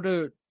about how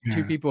do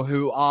two people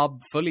who are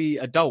fully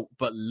adult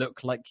but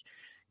look like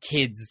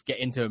kids get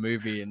into a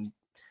movie. And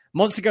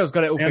Monster Girl's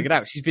got it all figured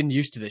out. She's been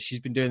used to this. She's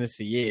been doing this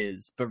for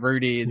years. But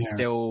Rudy is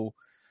still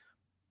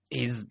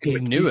he's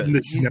new at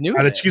it. He's new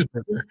at a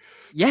cheeseburger.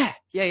 Yeah.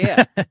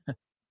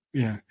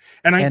 Yeah.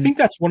 And I think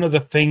that's one of the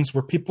things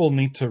where people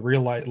need to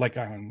realize, like,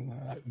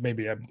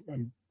 maybe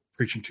I'm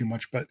preaching too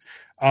much, but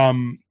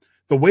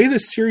the way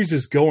this series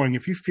is going,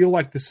 if you feel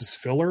like this is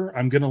filler,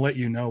 I'm going to let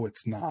you know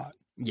it's not.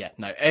 Yeah,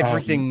 no,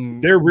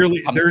 everything.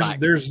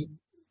 There's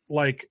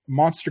like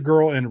Monster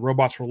Girl and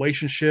Robot's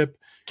relationship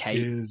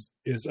is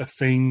a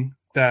thing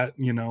that,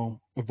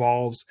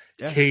 evolves.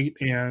 Yeah. Kate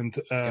and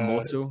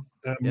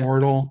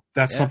Immortal.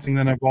 That's something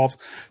that evolves.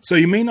 So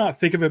you may not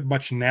think of it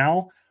much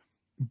now,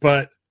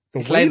 but the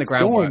way it's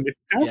going, it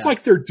sounds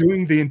like they're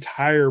doing the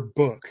entire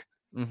book,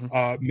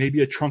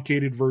 maybe a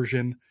truncated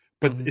version,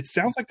 but it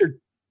sounds like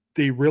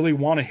they really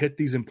want to hit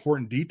these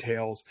important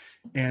details,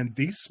 and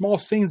these small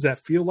scenes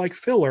that feel like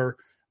filler,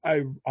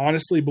 I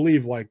honestly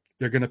believe like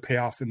they're going to pay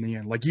off in the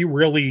end. Like the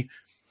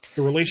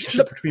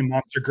relationship between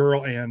Monster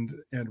Girl and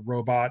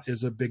Robot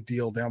is a big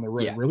deal down the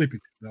road. Really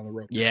big deal down the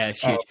road. Yeah,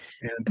 it's huge.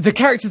 And the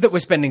characters that we're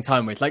spending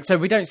time with, so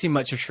we don't see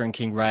much of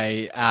Shrinking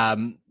Ray.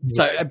 And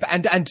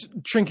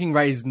Shrinking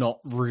Ray is not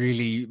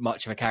really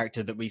much of a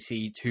character that we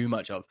see too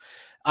much of.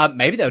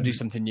 Maybe they'll do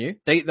something new.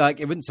 It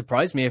wouldn't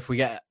surprise me if we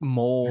get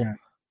more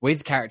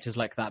with characters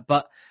like that.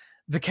 But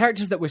the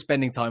characters that we're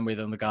spending time with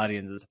on the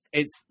Guardians,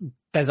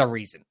 there's a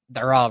reason.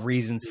 There are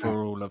reasons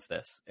for all of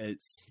this.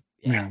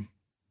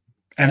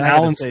 And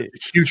Alan's a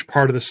huge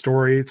part of the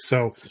story,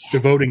 so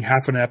devoting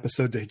half an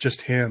episode to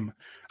just him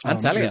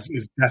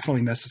is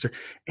definitely necessary.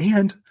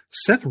 And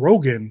Seth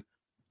Rogen,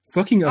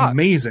 fucking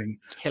amazing.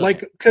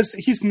 Because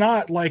he's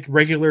not like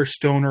regular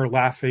stoner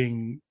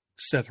laughing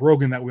Seth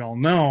Rogen that we all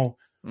know.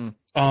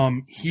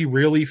 He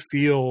really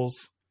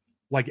feels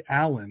like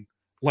Alan.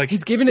 Like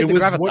he's given it the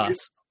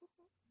gravitas.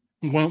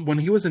 When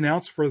he was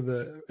announced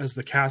as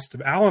the cast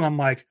of Alan, I'm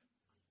like,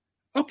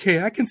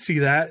 okay, I can see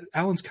that.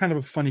 Alan's kind of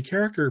a funny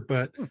character,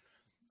 but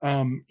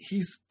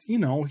he's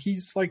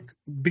like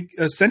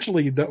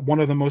essentially one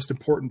of the most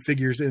important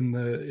figures in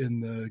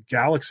the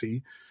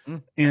galaxy.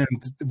 And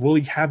will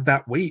he have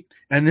that weight?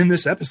 And in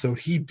this episode,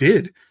 he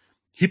did.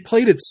 He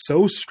played it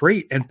so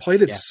straight and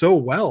played it so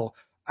well.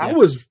 I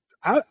was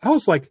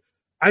like,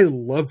 I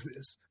love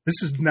this.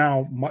 This is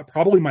now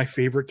probably my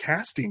favorite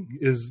casting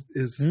is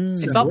because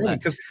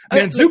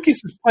Mantzoukas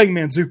is playing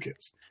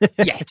Mantzoukas.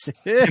 Yes,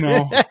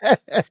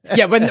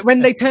 Yeah,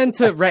 when they turn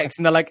to Rex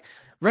and they're like,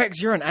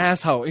 "Rex, you're an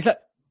asshole." He's like,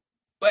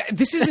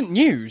 "This isn't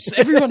news.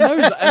 Everyone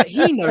knows that.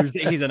 He knows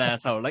that he's an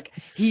asshole. Like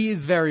he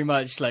is very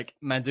much like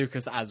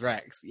Mantzoukas as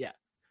Rex." Yeah.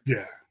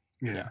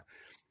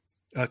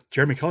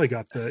 Jeremy Kelly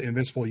got the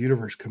Invincible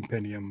Universe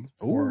Compendium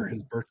for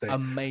his birthday.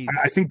 Amazing.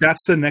 I think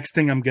that's the next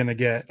thing I'm going to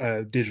get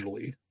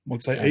digitally.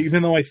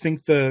 Even though I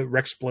think the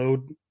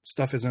Rexplode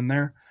stuff is in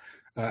there,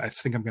 I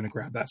think I'm going to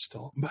grab that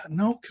still. But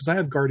no, because I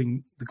have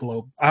Guarding the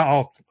Globe.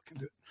 I'll have to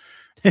look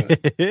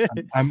into it.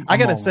 I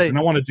got to say, and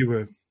I want to do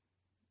a.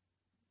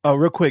 Oh,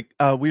 real quick.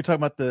 We were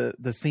talking about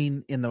the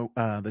scene in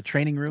the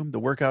training room, the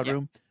workout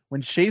room,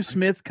 when Shave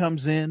Smith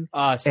comes in,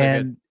 and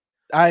good.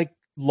 I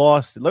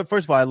lost it.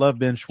 First of all, I love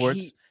Ben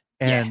Schwartz.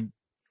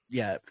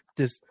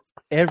 Just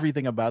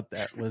everything about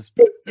that was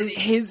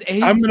his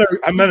I'm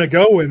gonna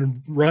go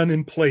and run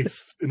in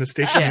place in a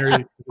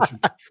stationary position.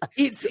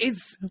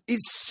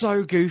 It's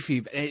so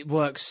goofy, but it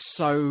works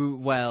so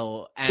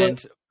well,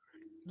 and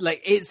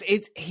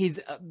it's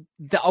his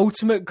the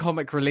ultimate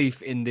comic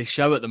relief in this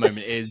show at the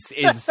moment is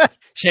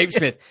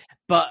Shapesmith,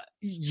 but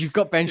you've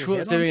got Ben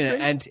Schwartz doing it,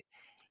 and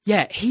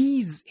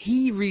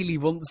he really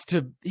wants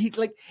to. He's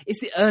like, it's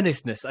the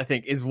earnestness, I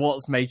think, is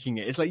what's making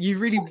it. It's like you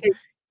really.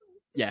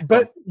 Yeah,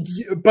 but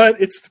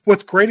it's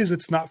what's great is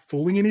it's not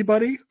fooling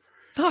anybody.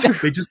 No.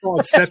 They just all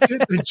accept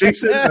it. And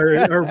Jason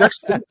or Rex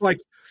like,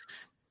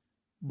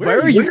 where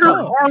are you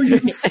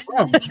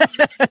from?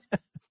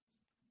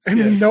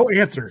 And no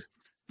answer.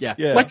 Yeah,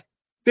 like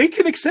they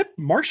can accept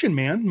Martian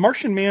Man.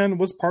 Martian Man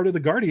was part of the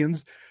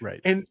Guardians,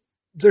 right? And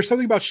there's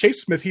something about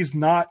Shapesmith he's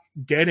not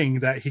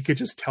getting that he could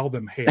just tell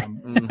them, "Hey,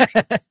 I'm."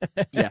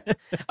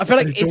 I feel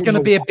like it's going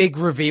to be a big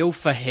reveal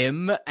for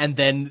him, and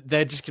then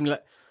they're just going to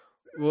like,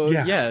 well,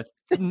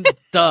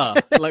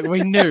 duh. Like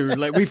we knew,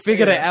 like we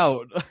figured it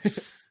out.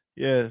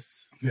 Yes.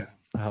 Yeah.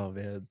 Oh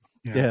man.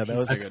 Yeah,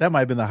 that might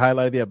have been the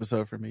highlight of the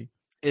episode for me.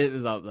 It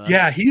was up there.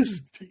 Yeah,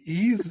 he's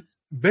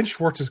Ben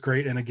Schwartz is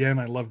great, and again,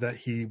 I love that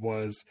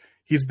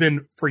he's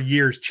been for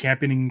years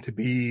championing to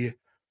be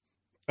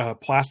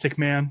Plastic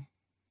Man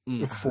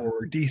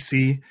for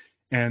DC,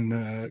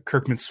 and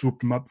Kirkman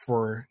swooped him up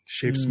for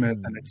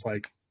Shapesmith, and it's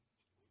like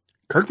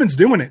Kirkman's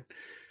doing it.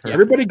 Yep.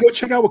 Everybody go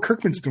check out what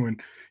Kirkman's doing.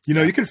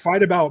 You can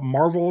fight about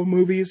Marvel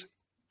movies.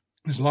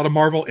 There's a lot of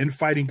Marvel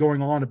infighting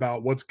going on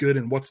about what's good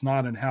and what's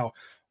not, and how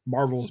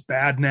Marvel's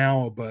bad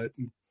now, but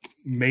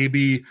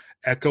maybe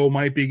Echo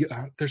might be.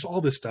 There's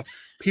all this stuff.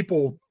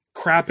 People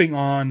crapping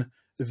on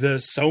the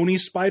Sony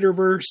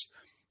Spider-Verse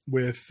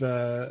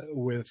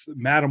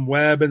Madam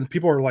Web, and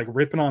people are like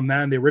ripping on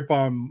that, and they rip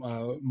on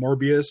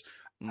Morbius.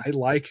 I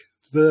like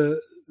the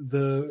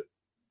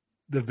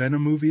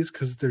Venom movies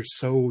because they're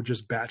so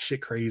just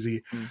batshit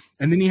crazy.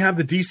 And then you have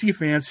the DC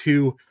fans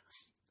who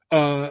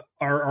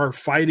are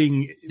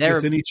fighting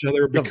within each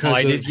other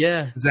because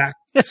of Zack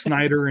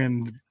Snyder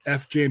and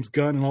F. James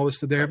Gunn and all this.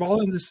 They have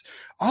all of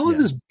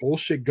this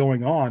bullshit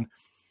going on,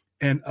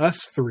 and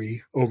us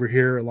three over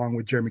here, along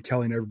with Jeremy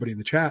Kelly and everybody in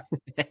the chat,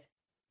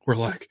 we're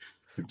like,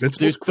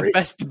 Invincible's great.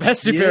 The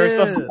best superhero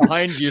stuff's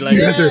behind you. Like,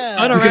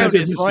 turn around,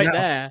 it's right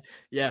there.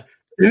 Yeah.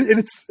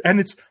 And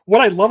it's what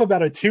I love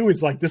about it too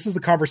is like this is the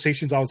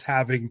conversations I was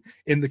having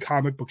in the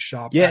comic book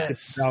shop back in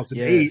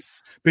 2008,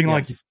 being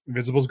like,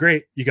 Invincible's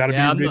great. You got to be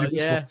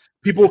Invincible.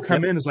 People will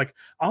come in, it's like,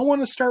 I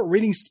want to start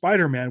reading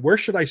Spider-Man. Where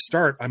should I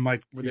start? I'm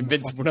like, with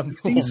Invincible number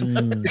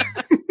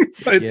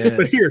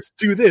but here,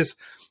 do this,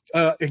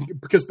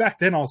 because back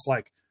then I was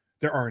like,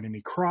 there aren't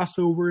any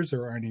crossovers,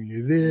 there aren't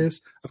any of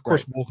this. Of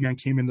course, Wolfman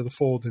came into the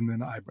fold, and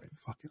then I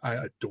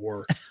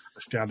adore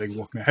Astounding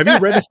Wolfman. Have you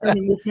read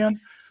Astounding Wolfman?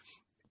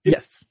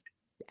 Yes.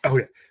 Oh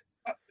yeah.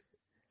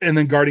 And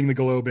then Guarding the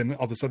Globe and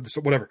all this other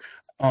stuff, whatever.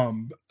 But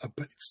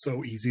it's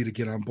so easy to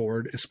get on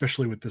board,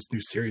 especially with this new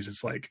series.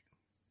 It's like,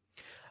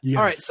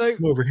 all right, so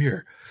come over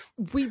here.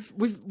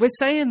 We're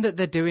saying that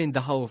they're doing the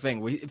whole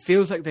thing. It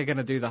feels like they're going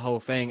to do the whole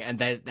thing, and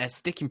they're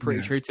sticking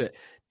pretty true to it.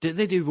 Did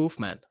they do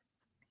Wolfman?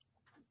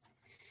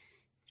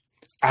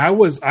 I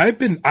was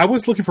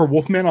looking for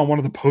Wolfman on one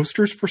of the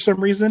posters for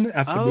some reason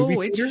at the movie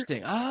theater.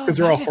 Interesting. Because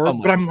they're all horror.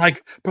 But I'm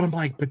like,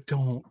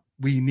 don't.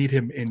 We need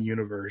him in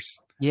universe.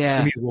 Yeah,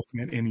 we need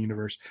Wolfman in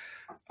universe.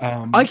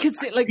 I could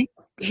see like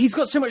he's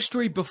got so much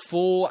story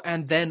before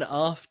and then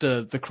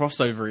after the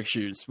crossover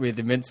issues with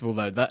Invincible,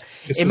 though, that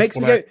it makes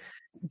me go,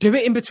 do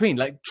it in between.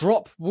 Like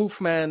drop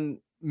Wolfman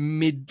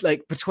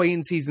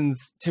between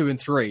seasons 2 and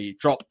 3.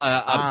 Drop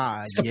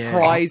a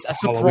surprise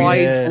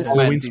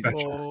Wolfman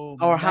special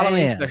or a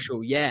Halloween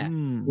special. Yeah,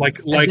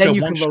 like then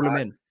you can roll him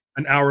in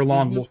an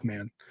hour-long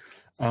Wolfman.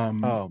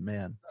 Oh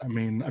man, I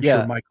mean, I'm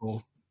sure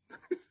Michael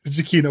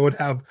Giacchino would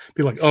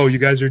be like, "Oh, you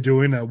guys are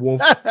doing a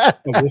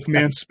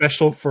Wolfman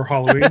special for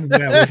Halloween."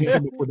 Yeah, we can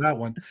come up with that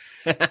one.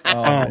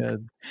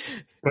 Man.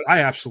 But I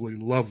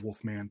absolutely love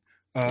Wolfman.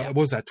 What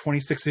was that?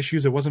 26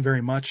 issues. It wasn't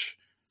very much.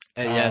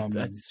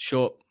 That's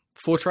short.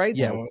 4 trades.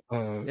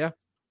 Yeah,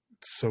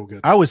 so good.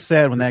 I was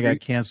sad when that got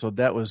canceled.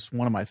 That was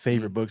one of my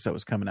favorite books that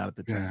was coming out at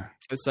the time. Yeah.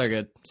 It's so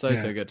good,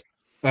 so good.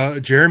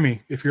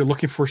 Jeremy, if you're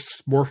looking for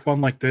more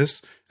fun like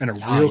this and a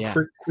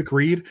real quick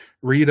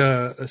read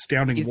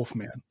Astounding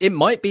Wolfman. It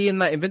might be in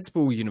that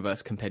Invincible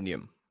Universe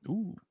compendium.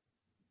 Ooh.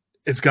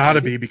 It's got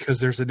to be, because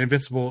there's an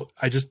Invincible.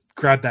 I just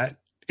grabbed that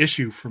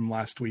issue from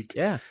last week.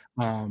 Yeah.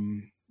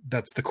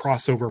 That's the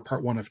crossover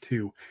part 1 of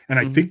 2. And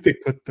I think they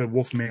put the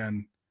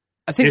Wolfman.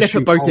 I think they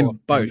put both in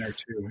both. There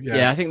too.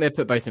 Yeah, I think they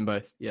put both in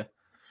both. Yeah.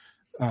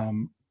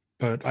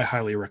 But I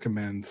highly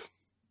recommend.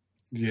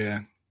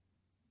 Yeah.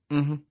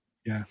 Mm-hmm.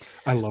 Yeah,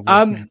 I love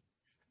Wolfman.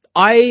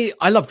 I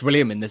loved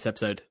William in this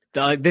episode.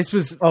 This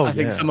was, I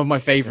think, some of my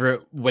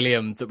favorite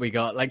William that we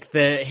got. Like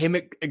him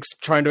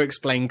trying to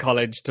explain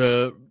college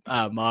to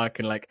Mark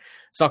and like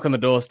sock on the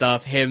door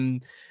stuff.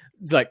 Him,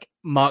 like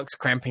Mark's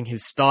cramping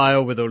his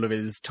style with all of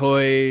his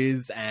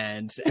toys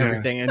and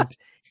everything,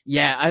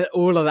 and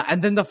all of that.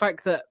 And then the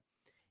fact that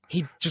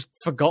he'd just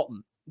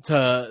forgotten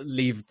to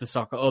leave the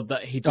sock, or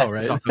that he'd left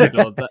the sock on the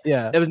door. That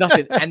there was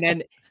nothing, and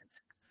then.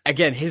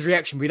 Again, his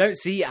reaction, we don't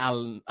see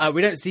Alan,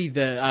 we don't see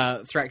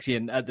the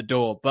Thraxian at the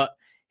door, but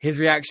his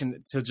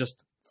reaction to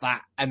just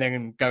that and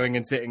then going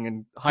and sitting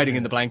and hiding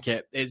in the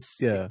blanket, it's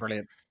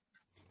brilliant.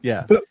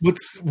 Yeah. But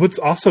what's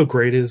also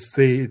great is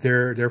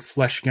they're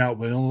fleshing out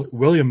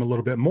William a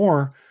little bit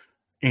more,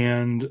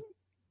 and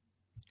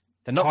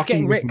they're not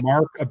talking with Rick.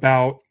 Mark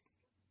about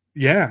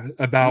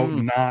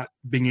not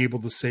being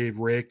able to save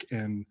Rick,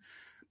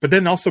 but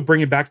then also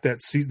bringing back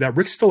that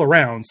Rick's still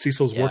around.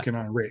 Cecil's working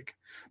on Rick.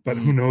 But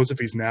who knows if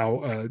he's now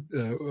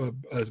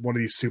one of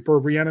these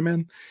super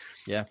Reanimen?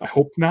 Yeah, I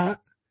hope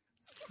not.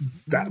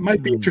 That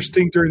might be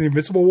interesting during the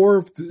Invincible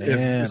War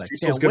if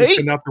Cecil's going to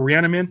send out the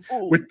Reanimen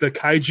with the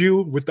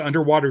kaiju, with the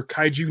underwater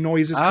kaiju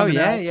noises. Coming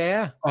out.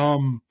 Yeah.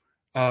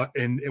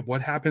 And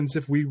what happens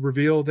if we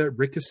reveal that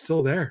Rick is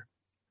still there?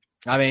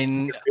 I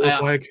mean, it feels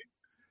like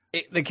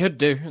they could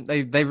do.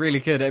 They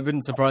really could. It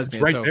wouldn't surprise me.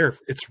 It's right there.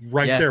 It's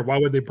right there. Why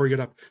would they bring it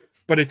up?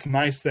 But it's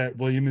nice that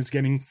William is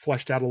getting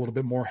fleshed out a little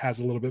bit more, has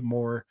a little bit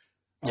more.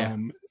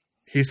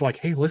 He's like,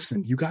 hey,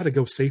 listen, you got to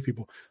go save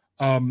people.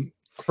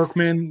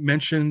 Kirkman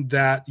mentioned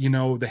that,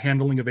 the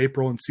handling of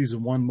April in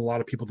season 1, a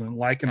lot of people didn't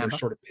like, and they're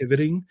sort of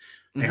pivoting.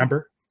 Mm-hmm.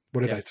 Amber?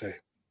 What did I say?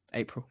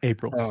 April.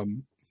 Amber.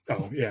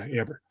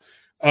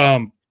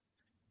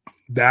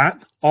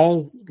 That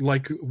all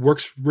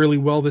works really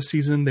well this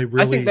season. They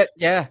really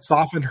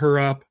softened her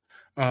up.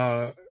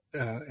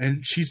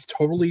 And she's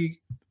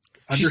totally...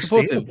 She's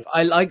supportive.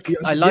 I like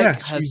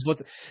her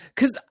supportive.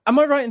 Because am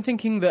I right in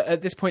thinking that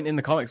at this point in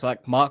the comics,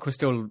 like Mark was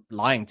still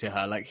lying to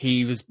her? Like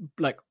he was,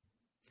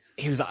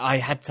 I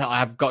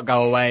have got to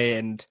go away,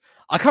 and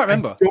I can't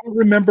remember.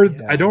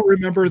 I don't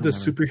remember the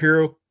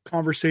superhero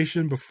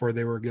conversation before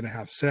they were going to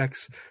have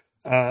sex.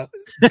 That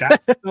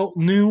felt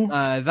new.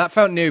 That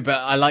felt new, but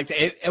I liked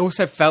it. It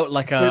also felt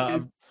like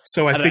a.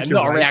 So I think you're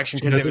not right. a reaction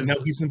because it was. Know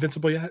he's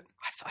invincible yet?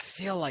 I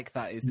feel like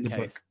that is the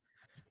case.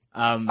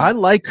 I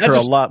like her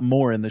a lot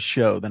more in the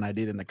show than I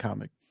did in the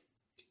comic.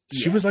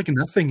 She was like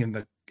nothing in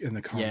the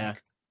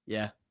comic.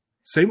 Yeah.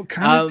 Same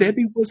kind of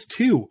Debbie was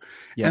too,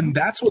 and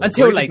that's what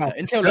until later.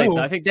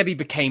 I think Debbie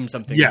became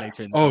something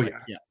later. In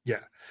the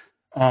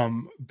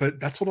comic. But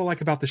that's what I like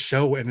about the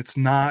show, and it's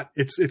not.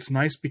 It's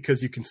nice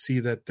because you can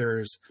see that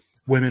there's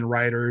women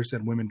writers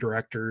and women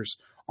directors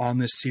on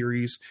this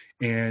series,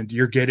 and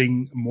you're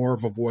getting more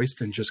of a voice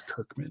than just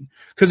Kirkman,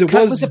 because it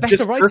was a better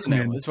just writer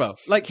Kirkman now as well.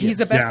 Like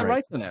he's a better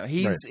writer now.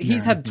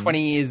 He's had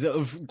 20 years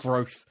of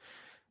growth.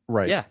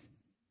 Right. Yeah.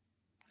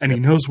 And he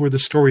knows where the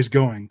story's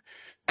going.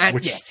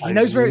 And yes, he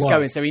knows where it's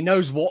going, so he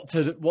knows what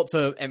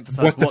to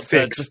emphasize, what to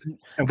fix,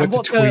 and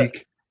what to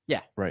tweak.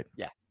 Yeah. Right.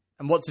 Yeah.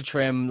 And what to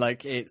trim.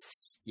 Like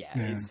it's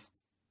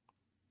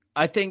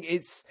I think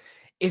it's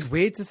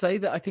weird to say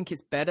that I think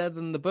it's better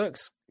than the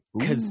books,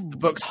 because the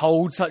books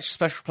hold such a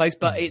special place,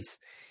 but it's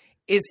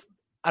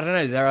I don't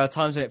know, there are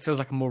times when it feels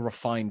like a more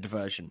refined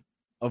version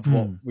of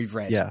what we've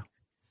read. Yeah.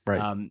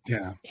 Right.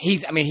 He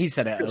said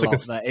it a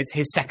lot, that it's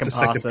his second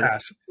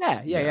pass.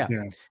 Yeah.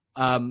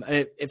 And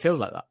it feels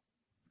like that.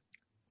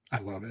 I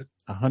love it.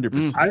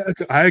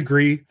 100%. I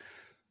agree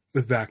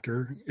with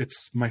Vector.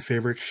 It's my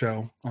favorite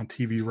show on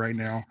TV right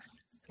now.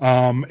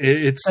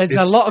 There's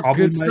a lot of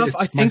good stuff.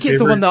 I think it's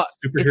the one that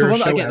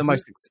I get the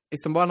most.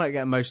 It's the one I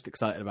get most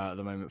excited about at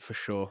the moment, for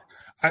sure.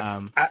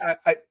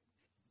 I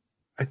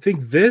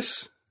think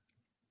this,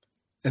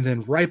 and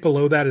then right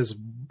below that is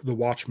the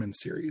Watchmen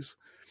series.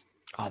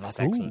 Oh, that's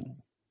excellent.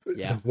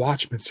 Yeah, the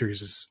Watchmen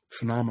series is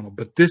phenomenal.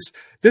 But this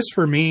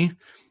for me,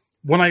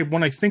 when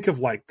I think of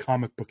like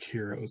comic book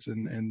heroes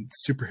and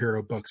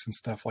superhero books and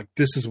stuff, like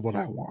this is what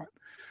I want.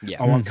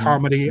 Yeah, I want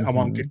comedy. I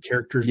want good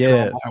characters.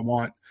 Drama. I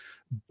want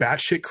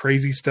batshit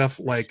crazy stuff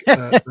like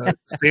the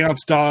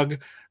seance dog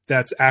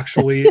that's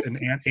actually an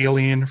ant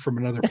alien from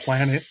another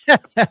planet.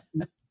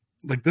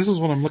 Like this is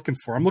what I'm looking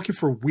for. I'm looking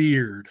for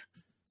weird.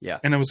 Yeah,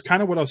 and it was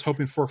kind of what I was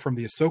hoping for from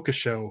the Ahsoka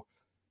show,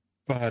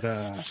 but.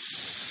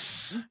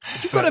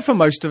 You got it for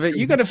most of it.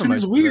 You got it for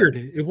most. It was weird.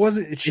 It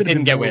wasn't. It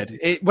didn't get weird.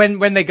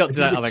 When they got to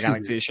that other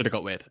galaxy, it should have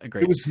got weird.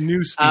 Agreed. It was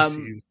new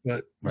species,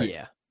 but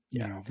yeah,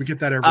 you know, we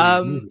get that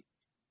every movie.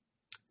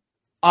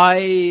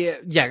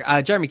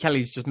 Jeremy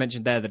Kelly's just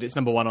mentioned there that it's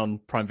number 1 on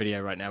Prime Video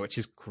right now, which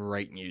is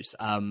great news.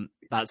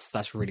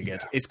 That's really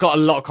good. It's got a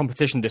lot of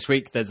competition this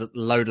week. There's a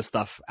load of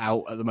stuff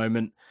out at the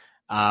moment.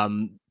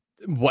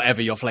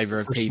 Whatever your flavor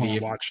of TV,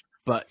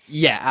 but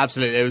yeah,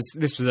 absolutely.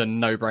 This was a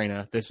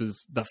no-brainer. This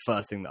was the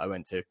first thing that I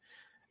went to.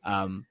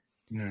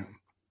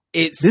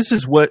 This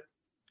is what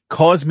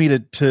caused me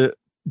to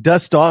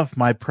dust off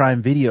my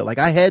Prime Video. Like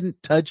I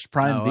hadn't touched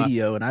Prime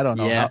Video, and I don't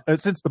know how,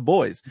 since The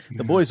Boys.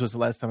 The Boys was the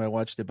last time I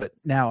watched it, but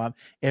now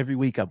every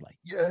week I'm like,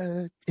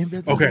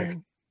 Invincible. Okay.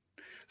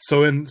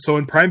 So in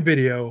Prime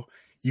Video,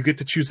 you get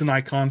to choose an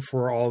icon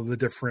for all the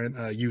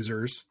different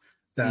users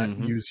that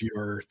use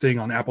your thing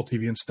on Apple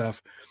TV and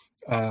stuff.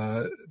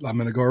 I'm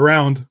going to go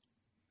around.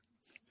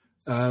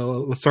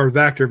 Let's start with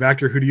Vector.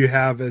 Vector, who do you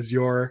have as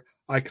your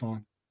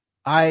icon?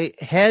 I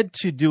had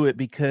to do it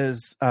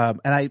because, and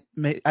I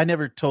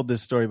never told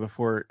this story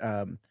before.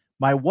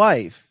 My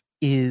wife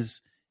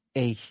is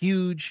a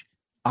huge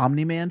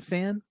Omni-Man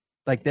fan.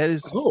 Like that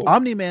is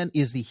Omni-Man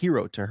is the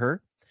hero to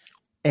her.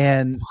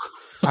 And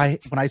when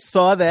I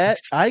saw that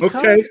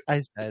icon,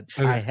 I said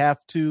I have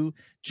to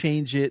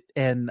change it.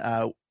 And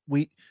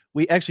we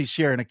actually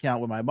share an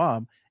account with my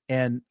mom.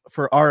 And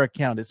for our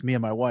account, it's me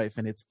and my wife,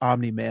 and it's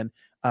Omni-Man.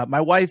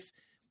 My wife,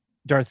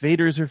 Darth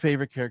Vader is her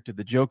favorite character.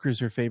 The Joker is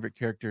her favorite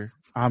character.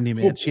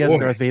 Omni-Man. She has a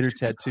Darth Vader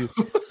tattoo.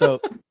 So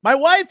my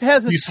wife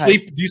hasn't. Do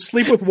you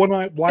sleep with one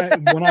eye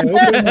open?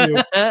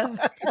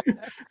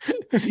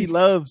 She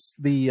loves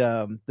the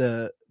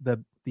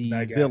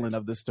villain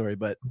of the story,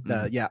 but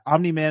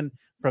Omni-Man.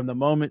 From the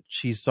moment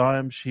she saw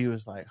him, she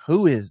was like,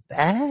 "Who is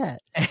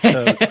that?"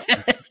 So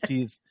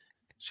she's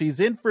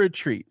in for a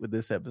treat with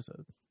this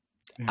episode.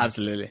 Yeah.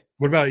 Absolutely.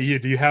 What about you?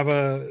 Do you have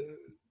I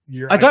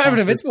don't have an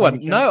Invincible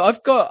one. No,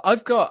 I've got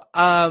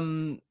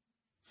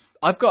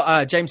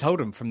James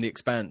Holden from The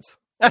Expanse.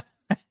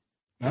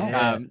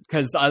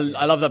 Because I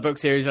love that book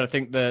series, and I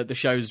think the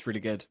show's really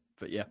good.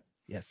 But yeah.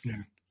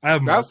 I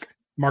have Mark.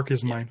 Mark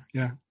is mine.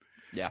 Yeah.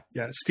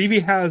 Stevie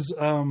has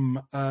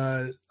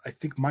I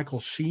think Michael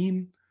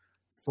Sheen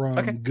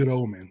from Good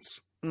Omens.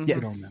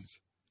 Good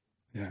Omens.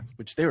 Yeah.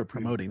 Which they were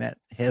promoting that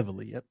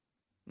heavily. Yep.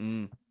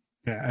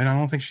 Yeah, and I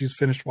don't think she's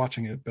finished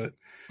watching it, but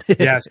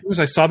yeah, as soon as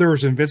I saw there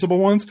was Invincible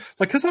ones,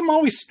 like, because I'm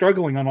always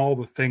struggling on all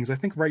the things. I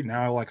think right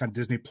now, like on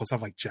Disney Plus, I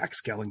have like Jack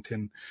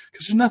Skellington,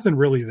 because there's nothing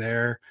really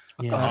there.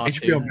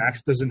 HBO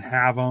Max doesn't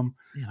have them.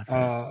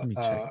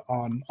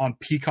 On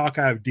Peacock,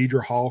 I have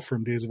Deidre Hall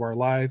from Days of Our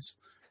Lives,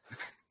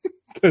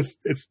 because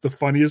it's the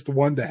funniest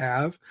one to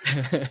have.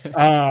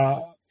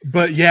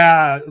 But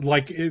yeah,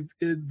 like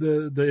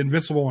the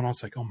Invincible one, I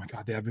was like, oh my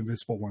god, they have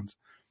Invincible ones.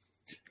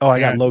 Oh, I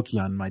got Loki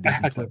on my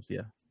Disney Plus.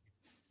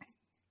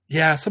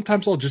 Yeah,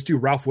 sometimes I'll just do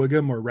Ralph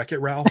Wiggum or Wreck-It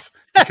Ralph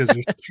because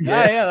there's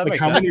like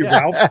how many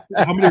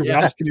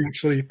Ralphs can you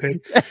actually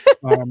pick?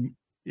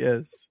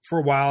 Yes. For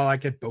a while I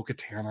get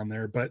Bo-Katan on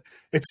there, but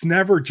it's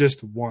never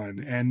just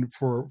one. And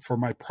for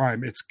my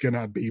Prime, it's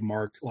gonna be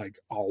Mark like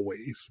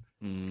always.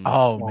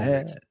 Oh always.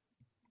 Man.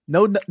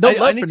 No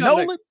love for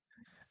Nolan.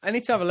 I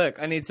need to have a look.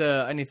 I need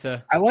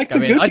to. I like the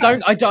good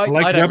guys. I don't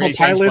like Rebel really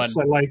Pilots.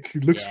 I like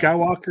Luke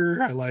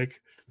Skywalker. I like,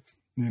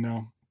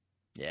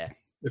 Yeah.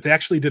 If they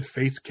actually did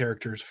face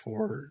characters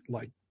for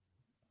like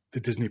the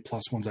Disney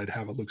Plus ones, I'd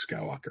have a Luke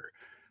Skywalker.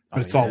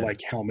 But it's all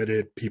like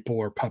helmeted people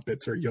or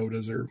puppets or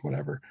Yodas or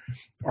whatever.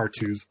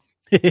 R2s.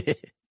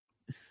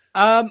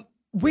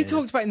 We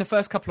talked about in the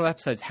first couple of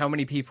episodes how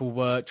many people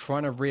were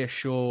trying to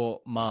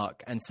reassure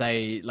Mark and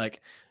say, like,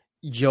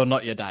 you're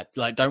not your dad.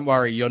 Like, don't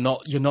worry, you're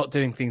not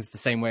doing things the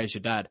same way as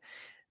your dad.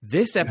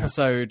 This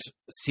episode,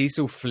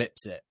 Cecil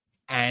flips it.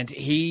 And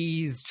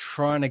he's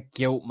trying to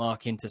guilt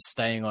Mark into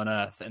staying on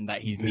Earth and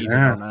that he's leaving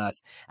on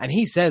Earth. And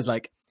he says,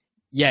 like,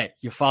 yeah,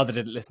 your father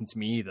didn't listen to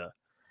me either.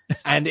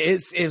 And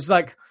it's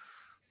like,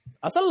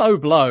 that's a low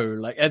blow.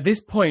 Like, at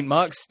this point,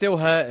 Mark's still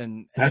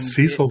hurting. That's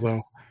Cecil, though.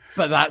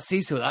 But that's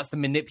Cecil. That's the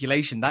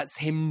manipulation. That's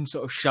him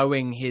sort of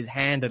showing his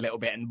hand a little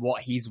bit and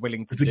what he's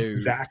willing to do.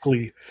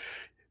 Exactly.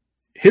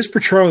 His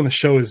portrayal in the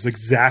show is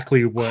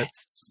exactly what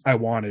I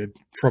wanted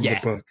from the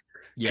book.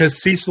 Because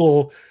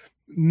Cecil...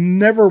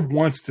 Never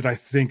once did I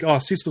think, oh,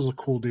 Cecil's a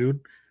cool dude.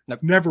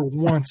 Nope. Never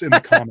once in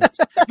the comics.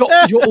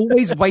 You're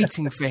always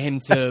waiting for him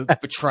to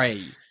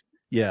betray.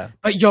 Yeah.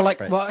 But you're like,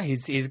 well,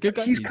 he's a good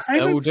guy. He's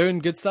still doing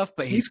good stuff,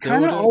 but he's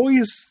kind of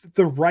always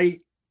the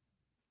right.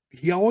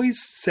 He's always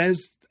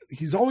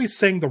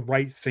saying the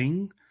right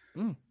thing.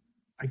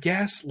 I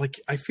guess. Like,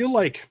 I feel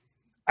like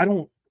I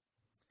don't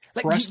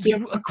trust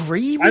him. You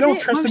agree with I don't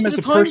trust him as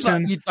a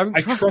person.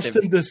 I trust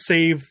him to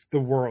save the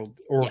world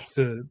or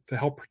to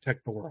help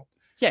protect the world.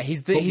 Yeah,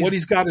 he's what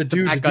he's got to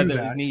do to do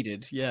that is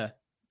needed. Yeah,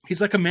 he's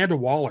like Amanda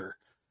Waller.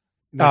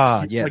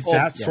 Like, like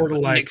that sort of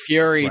like Nick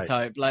Fury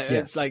type,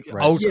 like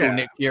old school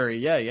Nick Fury.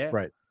 Yeah,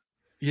 right.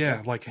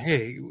 Yeah, like,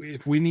 hey,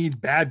 if we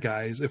need bad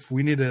guys, if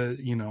we need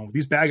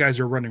these bad guys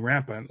are running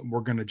rampant,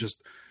 we're gonna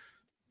just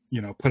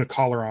put a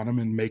collar on them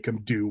and make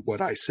them do what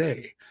I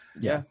say.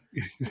 Yeah,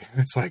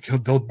 it's like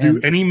they'll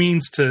do any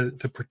means to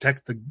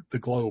protect the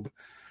globe.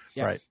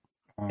 Yeah. Right.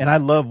 And I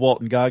love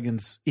Walton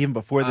Goggins even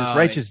before this.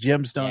 Righteous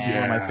Gemstones is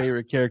one of my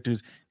favorite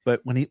characters.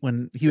 But when he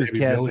was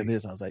cast in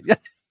this, I was like,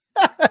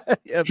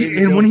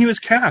 and when he was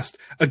cast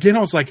again, I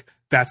was like,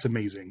 that's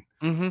amazing.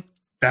 Mm-hmm.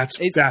 That's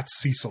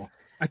Cecil.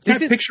 I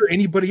can't picture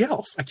anybody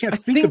else. I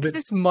can't think of it.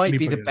 This might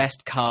be the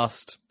best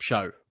cast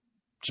show.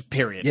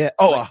 Period. Yeah.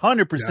 Oh,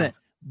 100%.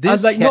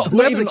 This like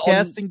whoever the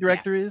casting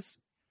director is.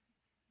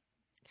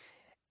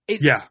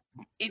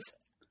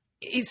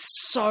 It's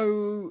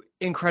so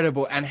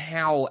incredible, and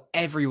how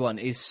everyone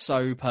is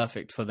so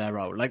perfect for their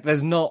role. Like,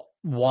 there's not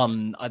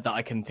one that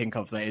I can think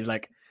of that is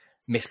like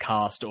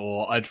miscast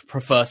or I'd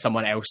prefer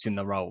someone else in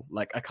the role.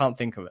 Like, I can't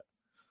think of it.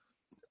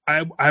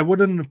 I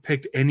wouldn't have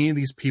picked any of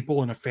these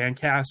people in a fan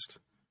cast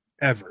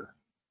ever.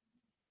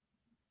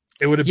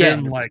 It would have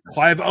been like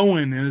Clive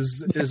Owen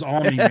is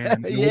Omni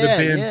Man. It would have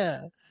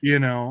been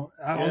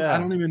I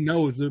don't even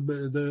know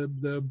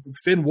the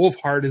Finn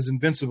Wolfhard is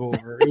invincible,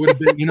 or it would have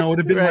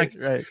been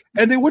right.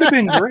 And they would have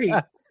been great.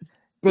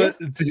 But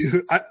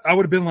dude, I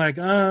would have been like,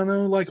 oh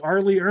no, like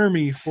Arlie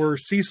Ermy for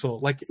Cecil.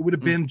 Like, it would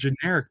have been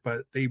generic,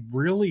 but they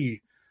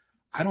really,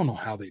 I don't know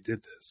how they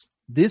did this.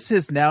 This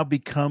has now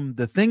become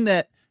the thing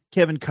that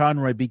Kevin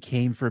Conroy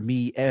became for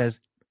me. As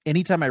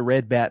anytime I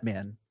read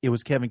Batman, it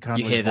was Kevin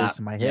Conroy's voice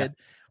in my head.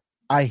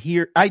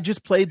 I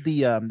just played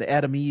the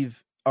Adam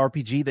Eve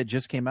RPG that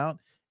just came out.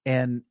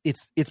 And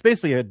it's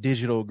basically a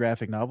digital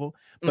graphic novel,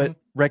 but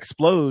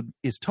Rexplode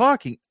is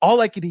talking.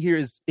 All I could hear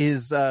is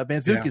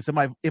Mantzoukas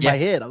in my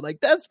head. I'm like,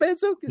 that's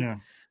Mantzoukas. Yeah.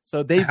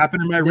 So they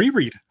happened in my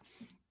reread.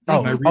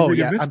 My reread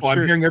of Invincible.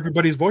 I'm hearing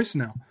everybody's voice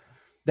now.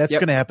 That's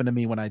going to happen to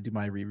me when I do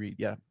my reread.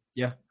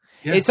 Yeah.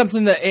 It's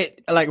something that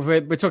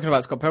we're talking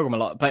about Scott Pilgrim a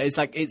lot, but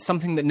it's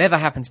something that never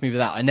happened to me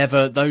without.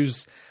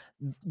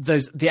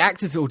 The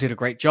actors all did a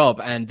great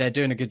job, and they're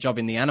doing a good job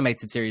in the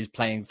animated series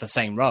playing the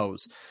same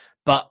roles,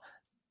 but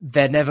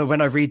they're never,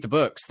 when I read the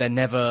books, they're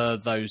never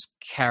those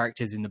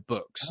characters in the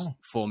books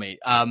for me.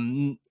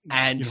 And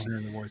you don't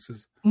hear the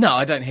voices. No,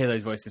 I don't hear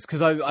those voices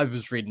because I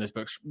was reading those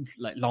books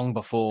like long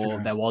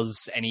before there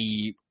was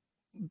any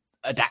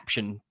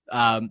adaptation.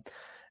 And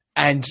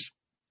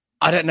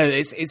I don't know.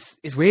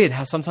 It's weird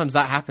how sometimes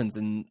that happens,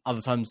 and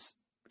other times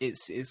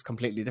it's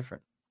completely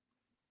different.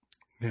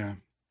 Yeah.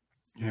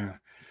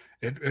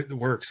 It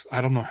works.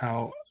 I don't know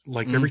how.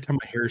 Like every time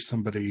I hear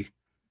somebody,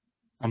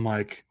 I'm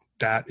like,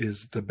 that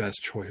is the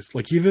best choice.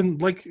 Like, even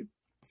like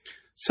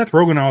Seth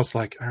Rogen, I was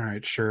like, all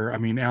right, sure. I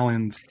mean,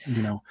 Alan's,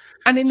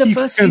 and in the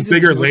first season,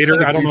 bigger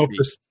later. I don't know if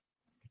this.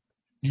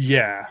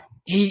 Yeah,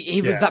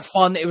 He was that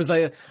fun. It was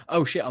like,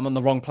 oh shit, I'm on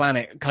the wrong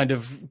planet kind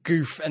of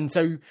goof. And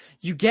so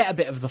you get a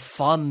bit of the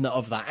fun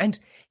of that. And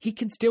he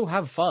can still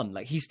have fun.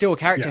 Like, he's still a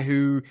character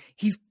who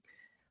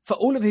for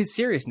all of his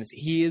seriousness,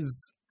 he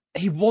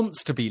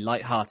wants to be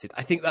lighthearted.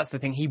 I think that's the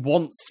thing.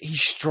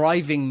 He's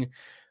striving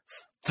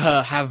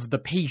to have the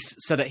peace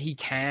so that he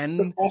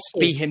can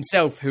be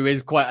himself, who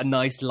is quite a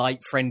nice,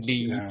 light,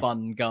 friendly,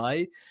 fun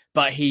guy.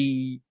 But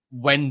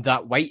when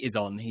that weight is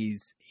on,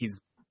 he's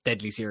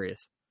deadly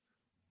serious.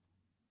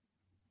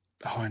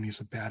 Oh, and he's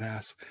a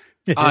badass.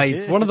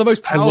 He's one of the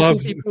most powerful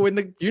people in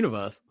the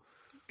universe.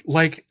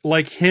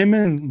 Like him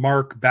and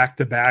Mark back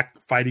to back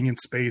fighting in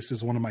space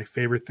is one of my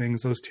favorite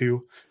things. Those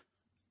two,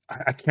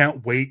 I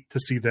can't wait to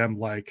see them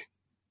like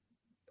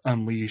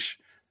unleash.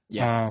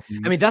 Yeah,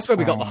 I mean that's where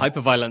we got the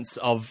hyperviolence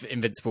of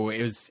Invincible.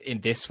 It was in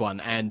this one,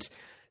 and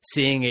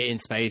seeing it in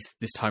space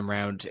this time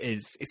around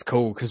it's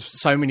cool because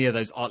so many of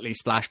those Otley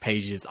splash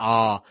pages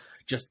are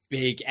just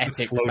big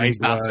epic space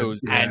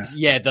battles, and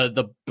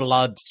the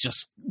blood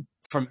just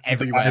from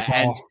everywhere,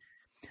 and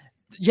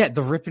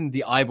the ripping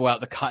the eyeball out,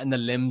 the cutting the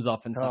limbs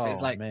off and stuff.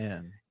 It's like,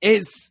 man,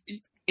 it's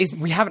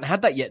we haven't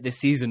had that yet this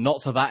season,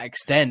 not to that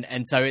extent,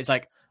 and so it's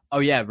like, oh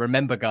yeah,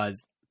 remember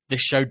guys,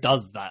 this show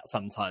does that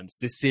sometimes.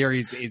 This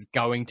series is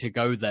going to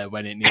go there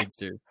when it needs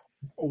to.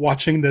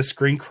 Watching the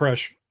Screen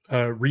Crush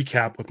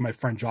recap with my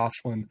friend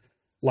Jocelyn,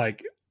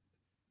 like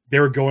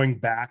they were going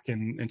back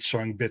and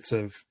showing bits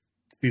of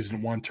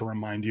season 1 to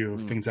remind you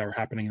of things that were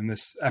happening in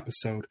this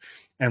episode,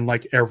 and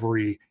like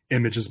every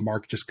image is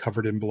Mark just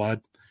covered in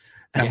blood,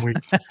 and we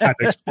had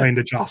to explain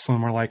to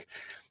Jocelyn, we're like,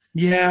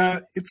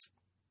 yeah, it's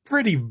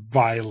pretty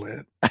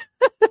violent,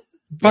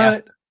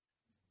 but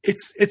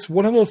it's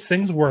one of those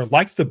things where,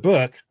 like the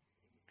book,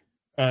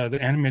 the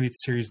animated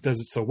series does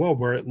it so well,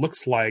 where it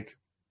looks like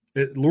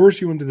it lures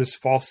you into this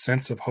false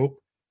sense of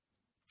hope.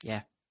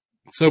 Yeah,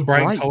 so it's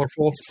bright and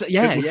colorful.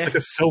 It looks like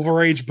a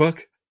Silver Age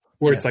book.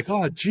 Where it's like,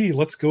 oh, gee,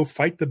 let's go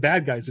fight the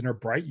bad guys in our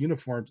bright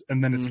uniforms.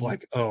 And then it's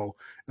like, oh,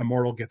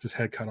 Immortal gets his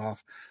head cut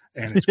off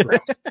and it's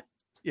gross.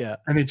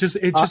 And it just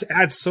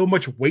adds so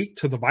much weight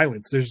to the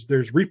violence.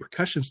 There's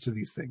repercussions to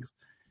these things.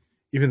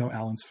 Even though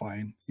Alan's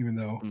fine, even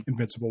though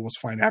Invincible was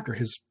fine after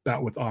his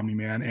bout with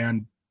Omni-Man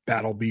and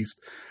Battle Beast.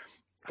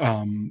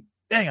 Dang,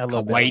 I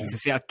love I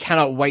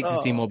cannot wait to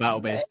see more Battle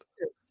Beast.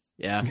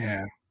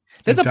 Yeah.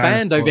 There's a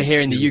band over here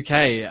in the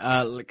UK,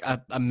 like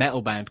a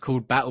metal band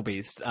called Battle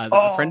Beast.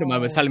 A friend of mine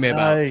was telling me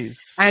about,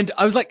 and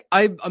I was like,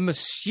 I'm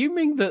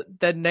assuming that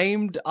they're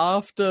named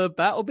after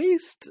Battle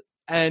Beast,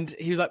 and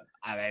he was like,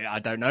 I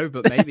don't know,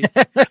 but maybe.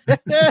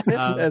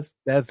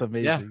 That's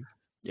amazing.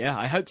 Yeah,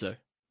 I hope so.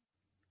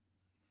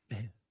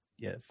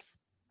 Yes.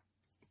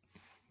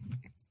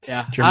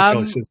 Yeah. Jeremy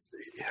Kelly says,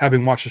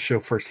 having watched the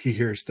show first, he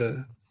hears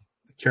the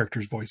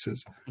characters'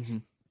 voices. Mm-hmm.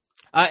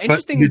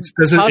 Interesting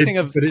casting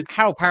of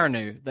Hal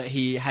Paranu that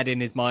he had in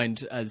his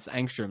mind as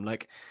Angstrom.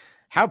 Like,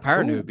 Hal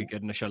Paranu would be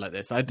good in a show like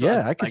this. I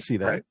could see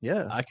that. Right?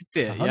 Yeah, I could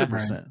see it.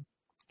 100%.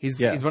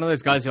 He's one of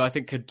those guys who I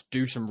think could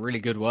do some really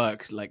good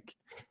work, like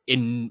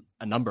in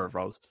a number of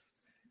roles.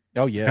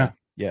 Oh yeah.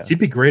 He'd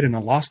be great in a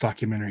Lost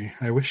documentary.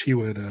 I wish he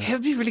would. It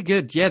would be really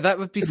good. Yeah, that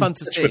would be fun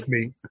to see. With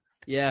me.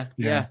 Yeah.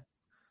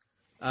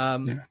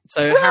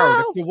 So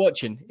Harold, if you're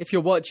watching. If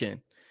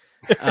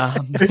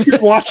you're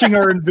watching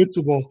our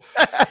Invincible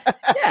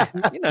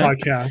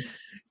podcast,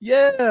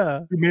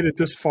 we made it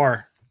this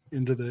far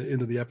into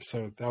the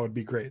episode. That would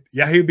be great.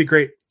 Yeah, he would be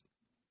great.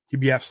 He'd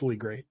be absolutely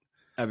great.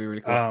 That'd be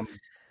really cool.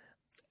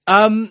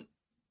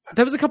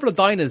 There was a couple of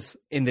diners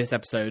in this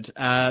episode.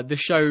 The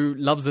show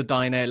loves a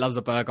diner, loves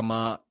a burger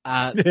mart.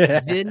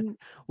 Then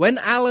when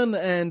Alan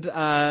and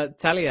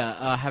Talia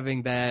are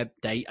having their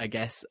date, I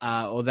guess,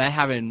 or they're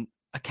having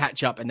a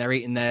catch up and they're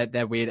eating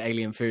their weird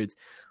alien foods.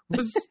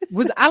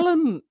 Was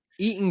Alan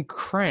eating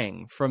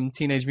Krang from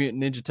Teenage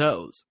Mutant Ninja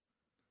Turtles?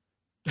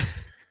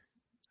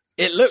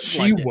 It looked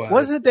she like was.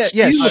 Wasn't that?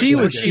 Yeah, she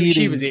was eating.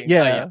 She was eating.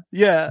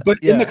 Yeah. But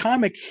in the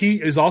comic,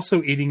 he is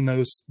also eating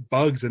those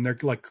bugs, and they're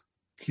like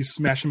he's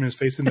smashing them in his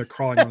face, and they're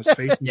crawling on his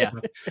face and stuff.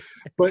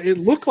 But it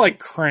looked like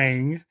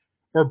Krang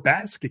or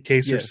Basket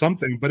Case or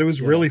something. But it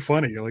was really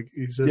funny. Like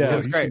he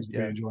says, he seems to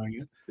be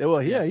enjoying it. Well,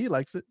 he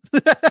likes it.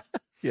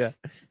 Yeah.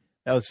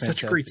 That was fantastic.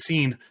 Such a great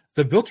scene.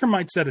 The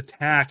Viltrumites that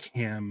attack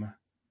him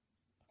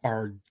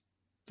are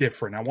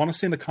different. I want to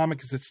say in the comic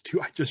because it's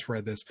I just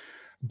read this,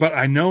 but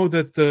I know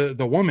that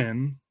the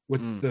woman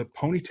with the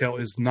ponytail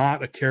is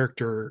not a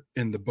character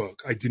in the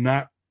book. I do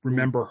not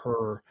remember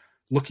her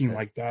looking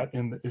like that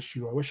in the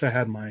issue. I wish I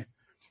had my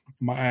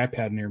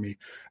iPad near me,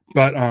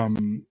 but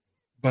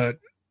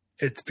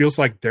it feels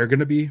like they're going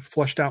to be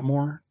fleshed out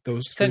more.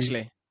 Those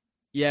potentially,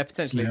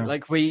 potentially. Yeah.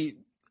 Like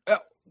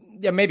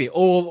maybe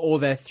all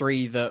their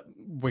three that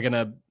we're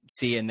gonna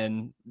see and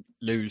then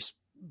lose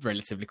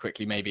relatively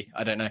quickly. Maybe,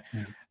 I don't know.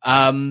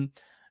 Yeah.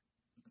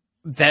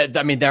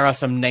 There are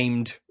some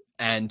named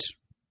and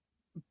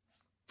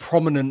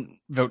prominent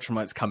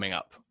Viltrumites coming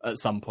up at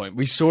some point.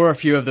 We saw a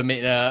few of them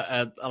in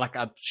a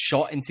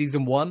shot in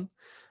season 1,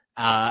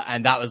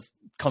 and that was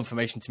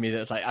confirmation to me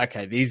that it's like,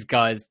 okay, these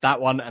guys, that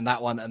one and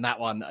that one and that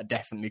one are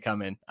definitely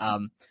coming.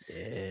 But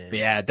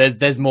yeah,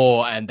 there's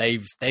more, and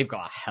they've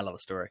got a hell of a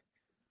story.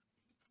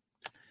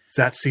 Is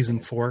that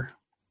season 4?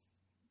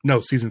 No,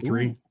 season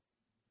 3. Ooh.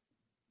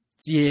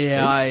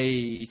 Yeah,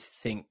 I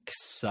think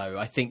so.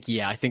 I think.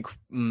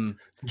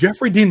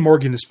 Jeffrey Dean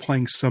Morgan is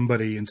playing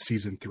somebody in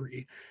season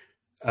 3.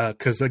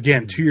 Because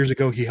again, 2 years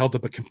ago he held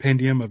up a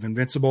compendium of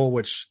Invincible,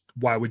 which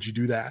why would you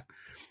do that?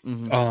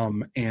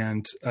 Mm-hmm.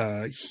 And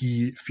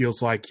he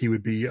feels like he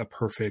would be a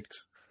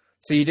perfect.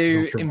 So you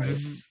do,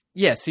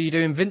 so you do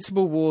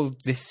Invincible War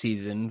this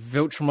season,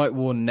 Viltrumite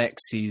War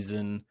next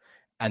season,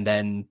 and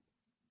then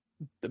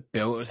the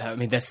build. I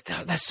mean, there's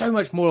so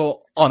much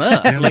more on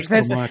Earth. Yeah, like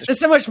there's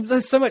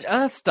so much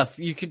Earth stuff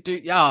you could do.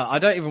 Yeah, I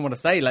don't even want to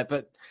say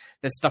but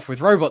there's stuff with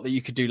Robot that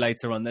you could do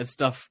later on. There's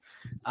stuff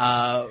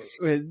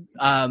with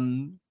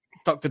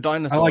Dr.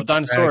 Dinosaur,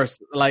 Dinosaurus.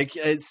 Like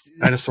it's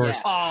Dinosaurs.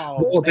 Yeah.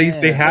 Oh, well,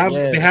 they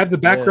have the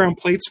background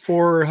plates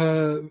for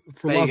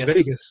Las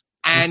Vegas.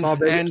 And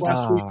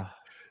last week.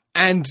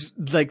 And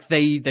like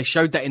they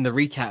showed that in the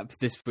recap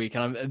this week,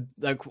 and I'm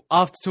like,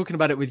 after talking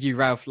about it with you,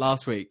 Ralph,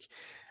 last week,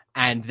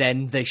 and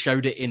then they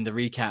showed it in the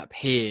recap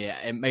here,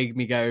 it made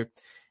me go,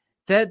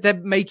 they're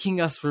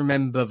making us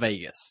remember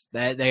Vegas.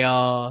 They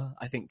are,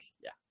 I think,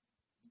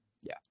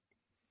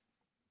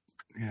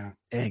 yeah.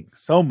 Dang,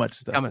 so much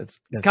stuff.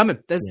 It's coming.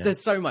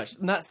 There's so much,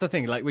 and that's the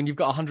thing. Like when you've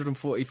got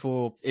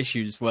 144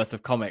 issues worth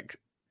of comic,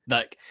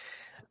 like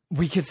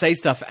we could say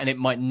stuff and it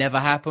might never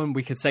happen.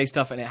 We could say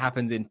stuff and it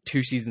happens in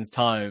 2 seasons'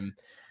 time.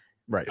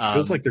 Right. It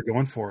feels like they're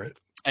going for it.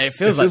 It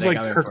feels like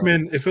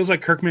Kirkman. It feels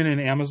like Kirkman and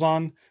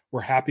Amazon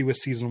were happy with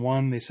season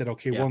 1. They said,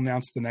 "Okay, we'll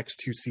announce the next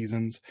 2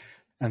 seasons,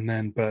 and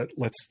then, but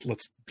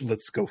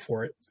let's go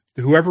for it."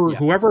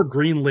 Whoever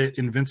greenlit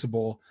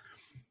Invincible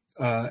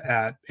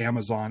at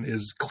Amazon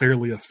is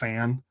clearly a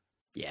fan.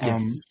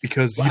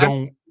 Because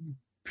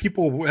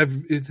people have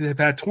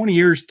had 20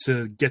 years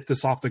to get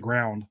this off the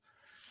ground,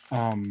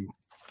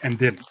 and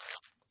didn't.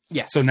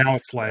 Yeah. So now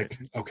it's like,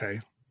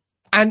 okay.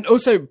 And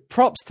also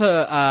props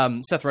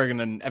to Seth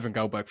Rogen and Evan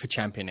Goldberg for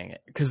championing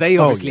it, because they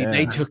obviously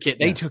they took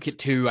it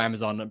to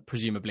Amazon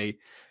presumably,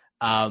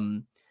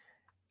 and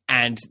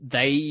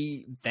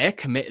they're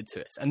committed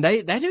to it, and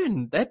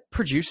they're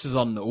producers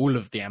on all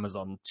of the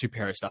Amazon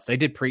superhero stuff. They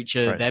did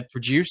Preacher, right. They're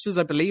producers,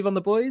 I believe, on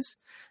The Boys,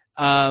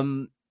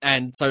 and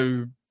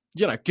so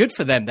good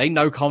for them. They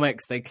know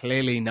comics, they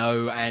clearly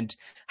know and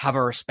have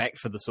a respect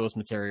for the source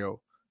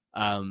material.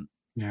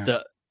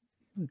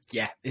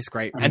 It's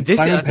great. I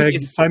mean,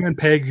 Simon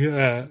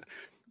Pegg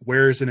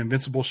wears an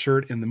Invincible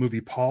shirt in the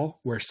movie Paul,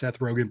 where Seth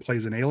Rogen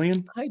plays an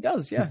alien. He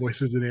does, yeah. He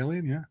voices an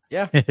alien,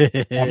 yeah.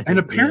 And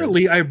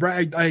apparently,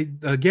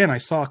 I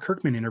saw a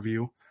Kirkman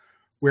interview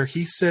where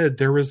he said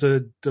there was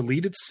a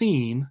deleted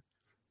scene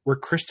where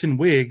Kristen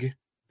Wiig,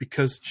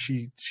 because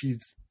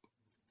she's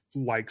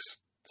likes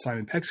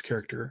Simon Pegg's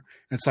character,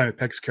 and Simon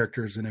Pegg's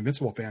character is an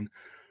Invincible fan.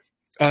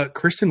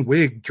 Kristen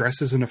Wiig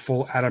dresses in a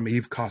full Adam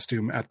Eve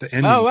costume at the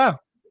end. Oh wow!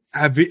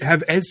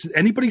 Has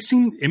anybody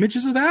seen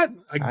images of that?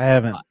 I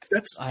haven't.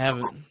 I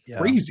haven't.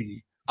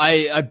 Crazy.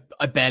 I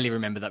barely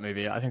remember that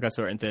movie. I think I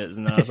saw it in theaters,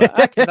 and then I was like,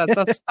 okay, that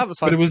was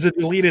fine. But it was a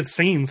deleted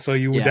scene, so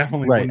you would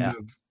definitely wouldn't have.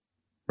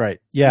 Right.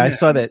 Yeah, I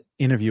saw that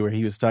interview where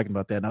he was talking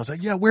about that, and I was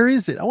like, yeah, where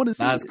is it? I want to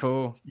see That's it.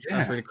 Cool. Yeah.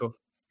 That's really cool.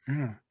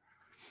 Yeah.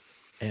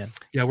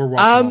 Yeah, we're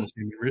watching all the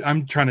same.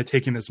 I'm trying to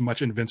take in as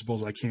much Invincible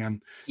as I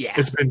can. Yeah.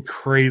 It's been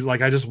crazy.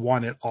 Like, I just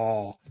want it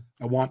all.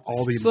 I want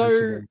all the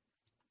Invincible.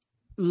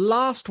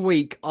 Last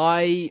week,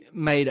 I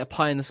made a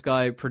pie in the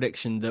sky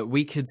prediction that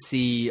we could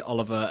see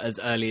Oliver as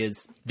early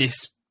as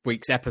this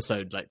week's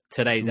episode, like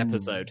today's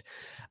episode.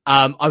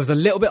 I was a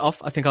little bit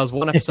off. I think I was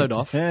 1 episode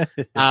off.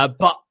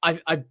 But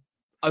I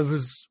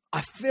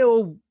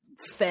feel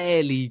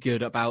fairly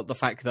good about the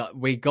fact that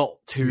we got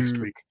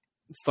to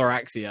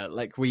Thoraxia.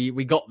 Like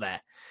we got there.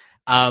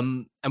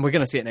 And we're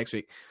going to see it next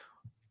week.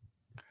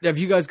 Have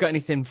you guys got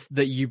anything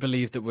that you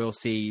believe that we'll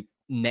see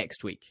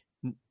next week?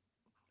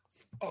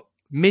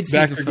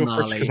 Mid-season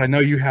finale. Because I know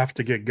you have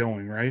to get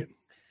going, right?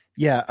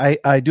 Yeah,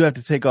 I do have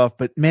to take off.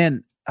 But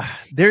man,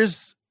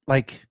 there's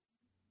like,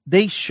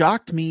 they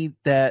shocked me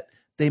that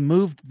they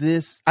moved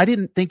this. I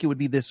didn't think it would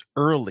be this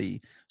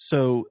early.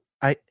 So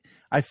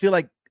I feel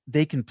like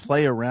they can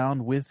play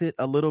around with it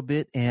a little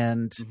bit.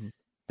 And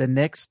the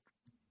next,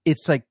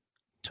 it's like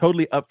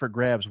totally up for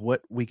grabs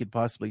what we could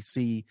possibly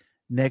see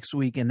next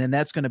week. And then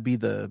that's going to be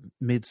the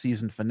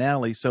mid-season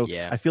finale. So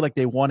I feel like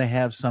they want to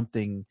have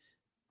something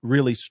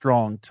really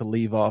strong to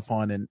leave off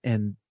on.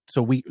 And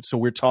so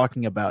we're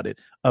talking about it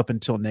up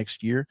until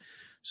next year.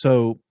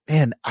 So,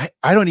 man, I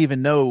don't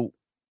even know.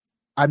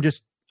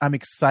 I'm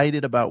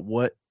excited about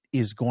what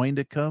is going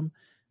to come.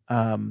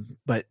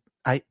 But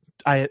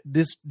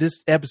this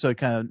episode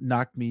kind of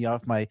knocked me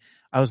off I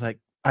was like,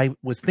 I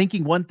was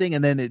thinking one thing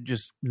and then it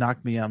just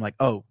knocked me. I'm like,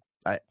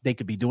 they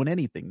could be doing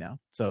anything now.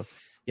 So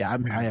yeah,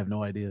 I have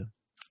no idea.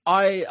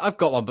 I've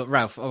got one, but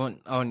Ralph, I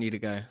want you to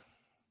go.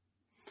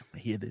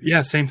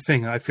 Yeah, same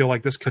thing. I feel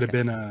like this could have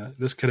been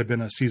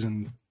a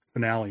season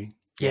finale.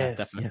 Yeah,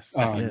 definitely.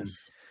 Yes.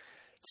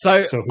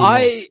 So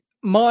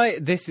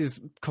this is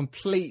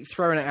complete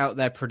throwing it out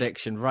there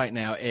prediction right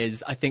now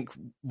is I think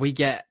we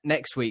get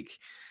next week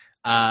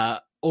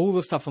all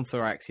the stuff on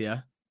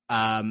Thoraxia,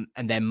 and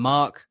then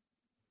Mark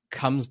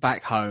comes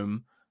back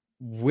home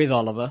with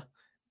Oliver,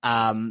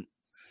 and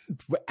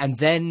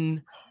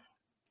then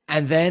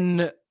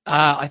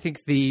I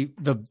think the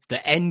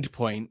end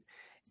point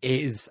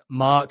is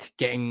Mark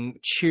getting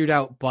chewed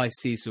out by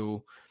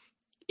Cecil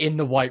in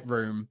the White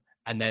Room,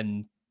 and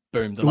then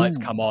boom, the lights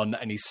come on,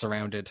 and he's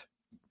surrounded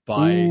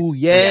by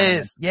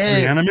Reaniman.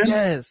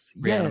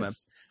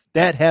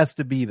 That has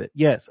to be that.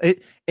 Yes.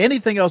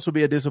 Anything else would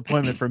be a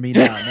disappointment for me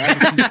now.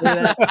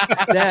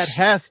 That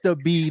has to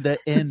be the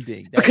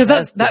ending. Because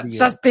that's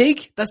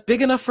big. That's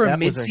big enough for a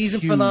mid-season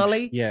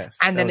finale. Yes.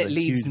 And then it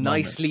leads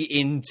nicely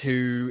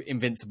into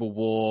Invincible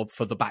War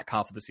for the back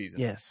half of the season.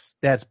 Yes.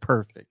 That's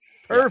perfect.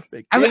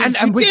 Perfect. Yeah.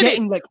 And we're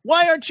getting like,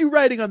 why aren't you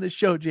writing on the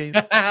show, James?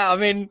 I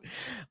mean,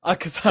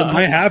 because it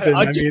might happen.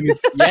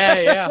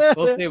 Yeah.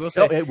 We'll see.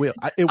 No, it will.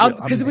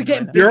 Because we're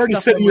getting. You're already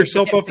setting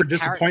yourself up for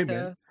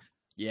disappointment.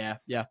 Yeah.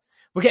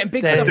 We're getting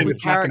big stuff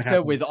with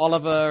character, with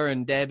Oliver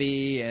and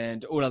Debbie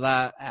and all of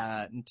that,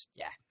 and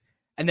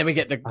then we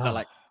get the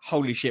like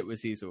holy shit with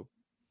Cecil.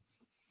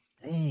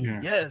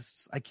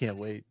 Yes, I can't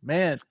wait,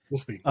 man. We'll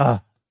see.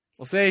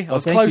 We'll see. I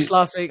was close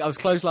last week.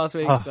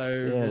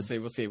 So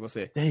we'll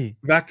see. Hey.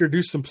 Vactor,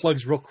 do some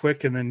plugs real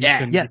quick, and then you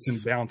can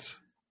bounce.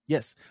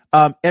 Yes.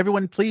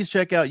 Everyone, please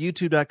check out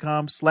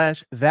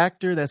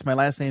youtube.com/Vactor. That's my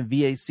last name,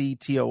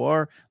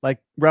 Vactor. Like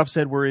Ralph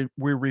said, we're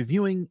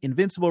reviewing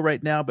Invincible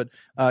right now, but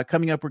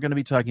coming up, we're going to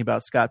be talking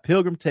about Scott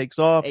Pilgrim Takes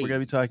Off. We're going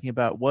to be talking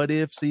about What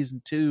If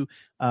Season 2.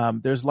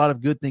 There's a lot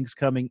of good things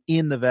coming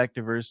in the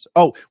Vactorverse.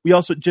 Oh, we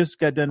also just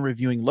got done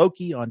reviewing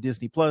Loki on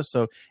Disney Plus.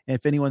 So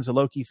if anyone's a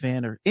Loki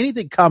fan or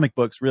anything comic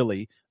books,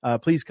 really,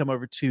 please come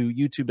over to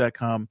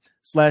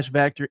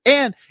youtube.com/Vactor.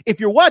 And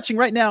if you're watching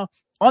right now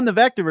on the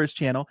Vactorverse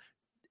channel,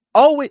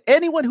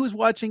 anyone who's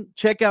watching,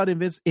 check out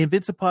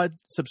Invincipod,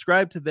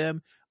 subscribe to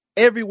them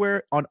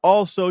everywhere on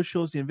all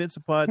socials. The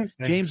Invincipod,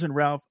 James and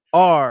Ralph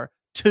are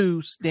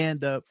two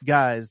stand-up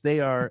guys. They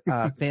are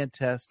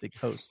fantastic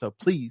hosts, so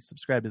please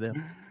subscribe to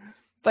them.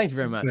 Thank you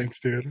very much. Thanks,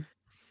 dude.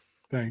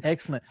 Thanks.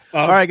 Excellent.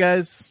 All right,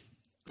 guys.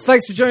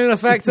 Thanks for joining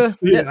us, Vactor.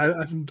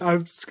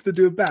 I'm just going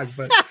to do it back,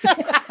 but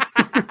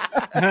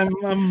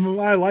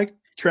I like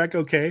Trek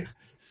okay.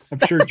 I'm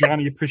sure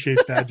Johnny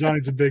appreciates that.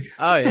 Johnny's a big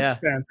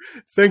fan.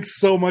 Thanks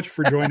so much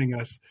for joining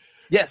us.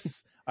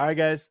 Yes. All right,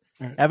 guys.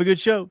 All right. Have a good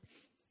show.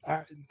 All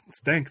right.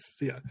 Thanks.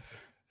 See ya.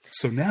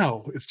 So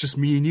now it's just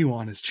me and you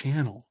on his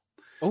channel.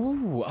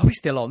 Oh, are we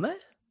still on there?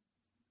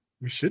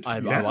 We should. I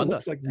wonder. It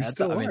looks like we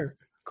still are.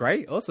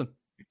 Great. Awesome.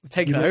 We're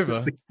taking it over.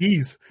 The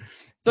keys.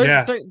 Do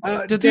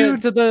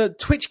the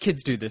Twitch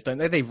kids do this, don't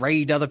they? They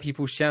raid other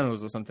people's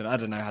channels or something. I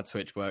don't know how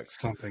Twitch works.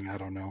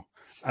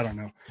 I don't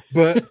know.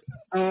 But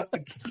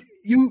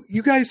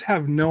you guys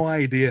have no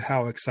idea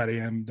how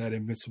excited I am that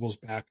Invincible's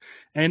back.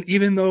 And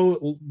even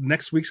though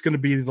next week's going to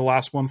be the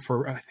last one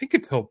for,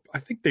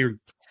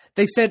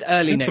 they've said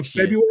early next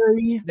year.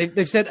 February.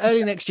 They've said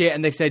early next year,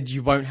 and they've said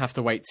you won't have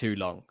to wait too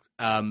long.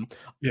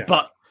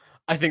 But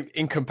I think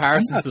in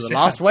comparison to the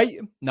last wait,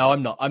 no,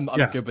 I'm not. I'm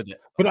good with it.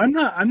 But I'm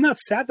not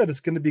sad that it's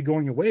going to be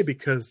going away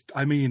because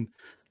we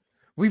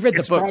read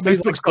the books. Those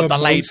books got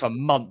delayed for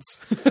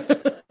months.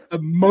 The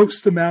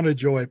most amount of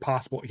joy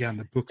possible. Yeah, and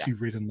the books you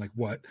read in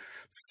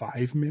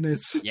 5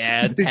 minutes?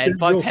 Yeah,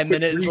 10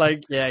 minutes.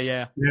 Reads.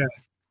 Yeah.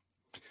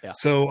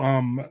 So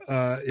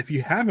if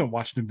you haven't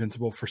watched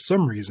Invincible for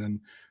some reason,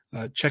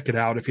 check it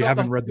out. If you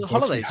haven't read the books,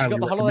 holidays. You got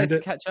the holidays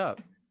to catch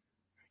up.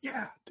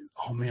 Yeah. Dude.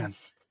 Oh man.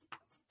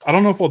 I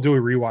don't know if I'll do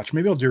a rewatch.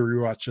 Maybe I'll do a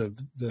rewatch of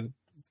the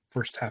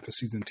first half of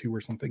season 2 or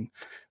something.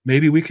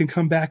 Maybe we can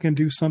come back and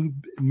do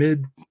some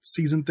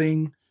mid-season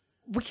thing.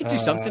 We could do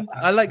something.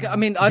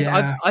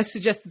 I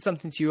suggested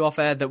something to you off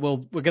air that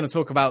we're going to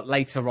talk about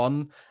later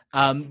on.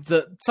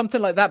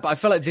 Something like that, but I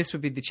feel like this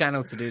would be the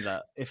channel to do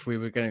that if we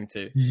were going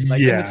to. In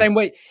the same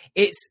way,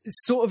 it's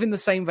sort of in the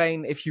same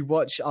vein if you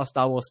watch our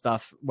Star Wars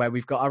stuff where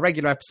we've got our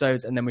regular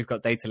episodes and then we've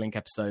got Data Link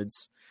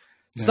episodes.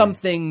 Yeah.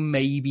 Something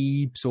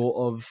maybe sort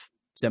of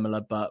similar,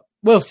 but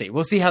we'll see.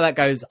 We'll see how that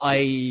goes. We'll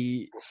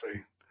see.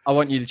 I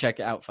want you to check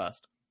it out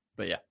first,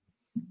 but yeah.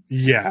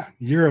 Yeah,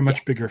 you're a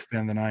much bigger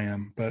fan than I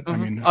am, but I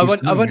mean, I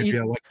want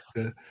you.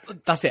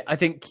 That's it. I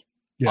think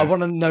I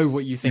want to know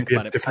what you think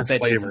about it because they're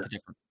different.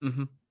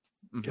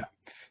 Yeah.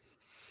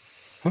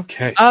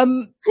 Okay.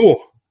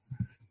 Cool.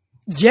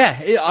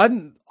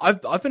 Yeah,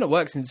 I've been at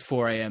work since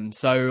 4 a.m,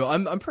 so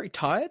I'm pretty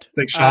tired.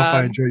 Thanks, Shop.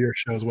 I enjoy your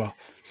show as well.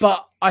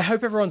 But I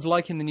hope everyone's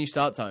liking the new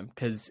start time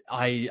because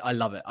I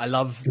love it. I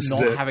love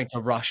not having to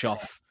rush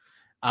off.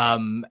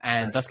 And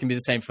that's gonna be the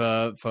same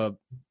for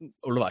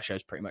all of our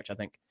shows, pretty much. I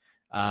think.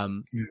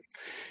 And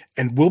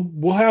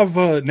we'll have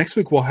next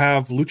week. We'll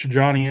have Lucha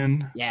Johnny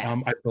in. Yeah.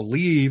 I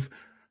believe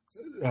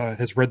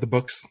has read the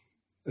books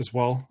as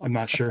well. I'm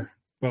not sure,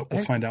 but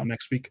we'll find out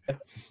next week.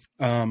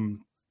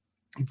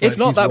 If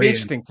not, that'd be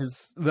interesting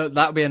because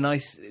that'd be a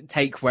nice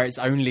take where it's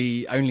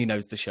only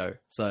knows the show.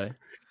 So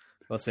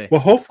we'll see.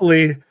 Well,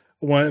 hopefully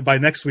by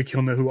next week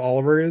he'll know who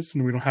Oliver is,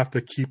 and we don't have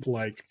to keep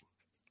like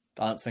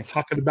dancing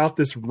talking about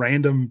this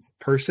random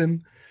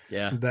person.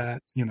 Yeah.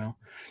 That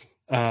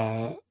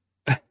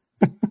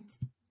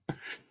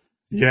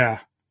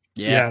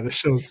Yeah. The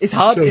show's it's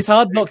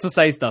hard not to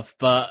say stuff,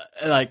 but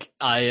like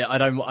I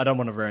don't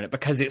want to ruin it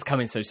because it's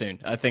coming so soon.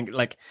 I think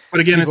like, but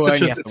again, it's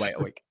such have to wait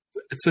a week.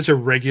 It's such a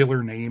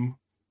regular name.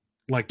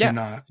 Like we're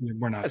not.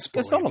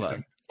 It's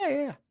Oliver.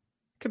 Yeah.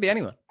 Could be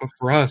anyone. But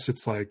for us,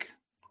 it's like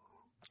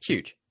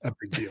huge, a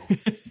big deal.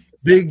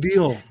 Big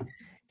deal.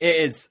 It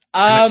is.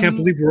 I can't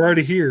believe we're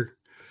already here.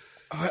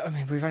 I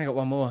mean, we've only got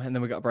one more, and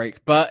then we got a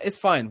break, but it's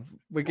fine.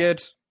 We're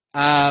good.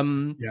 Yeah,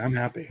 I'm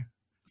happy.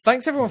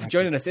 Thanks everyone for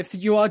joining us. If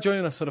you are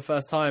joining us for the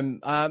first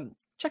time,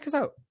 check us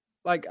out.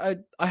 Like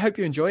I hope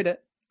you enjoyed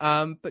it.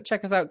 But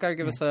check us out. Go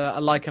give us a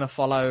like and a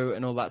follow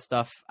and all that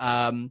stuff.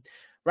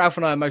 Ralph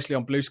and I are mostly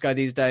on Blue Sky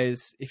these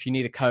days. If you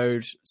need a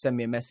code, send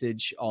me a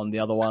message on the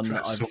other one.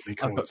 I've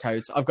got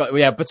codes.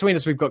 Between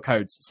us we've got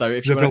codes. So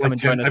if you want to come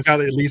and join us,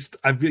 I've at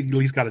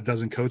least got a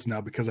dozen codes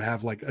now because I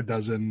have like a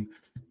dozen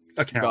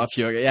accounts.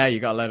 You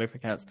got a load of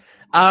accounts.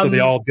 So they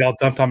all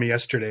dumped on me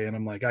yesterday, and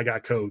I'm like, I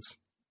got codes.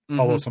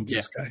 Follow us on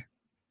Blue Sky.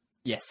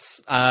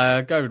 Yes,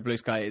 go over to Blue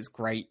Sky. It's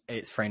great.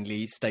 It's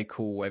friendly. Stay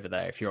cool over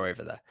there if you're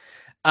over there.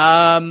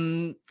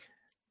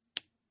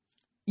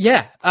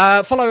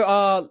 Follow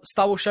our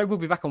Star Wars show. We'll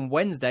be back on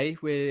Wednesday.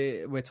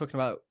 We're talking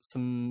about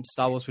some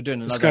Star Wars. We're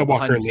doing another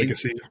Skywalker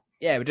Legacy.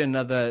 Yeah, we're doing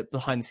another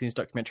behind the scenes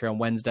documentary on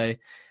Wednesday.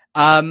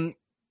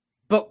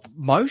 But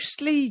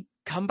mostly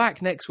come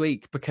back next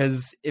week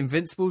because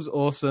Invincible's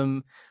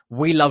awesome.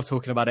 We love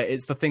talking about it.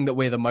 It's the thing that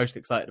we're the most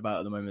excited about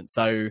at the moment.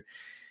 So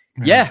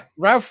yeah,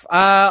 Ralph,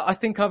 I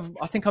think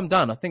I'm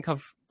done. I think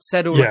I've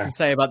said all I can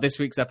say about this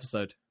week's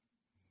episode.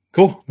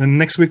 Cool. Then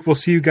next week we'll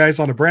see you guys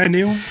on a brand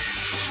new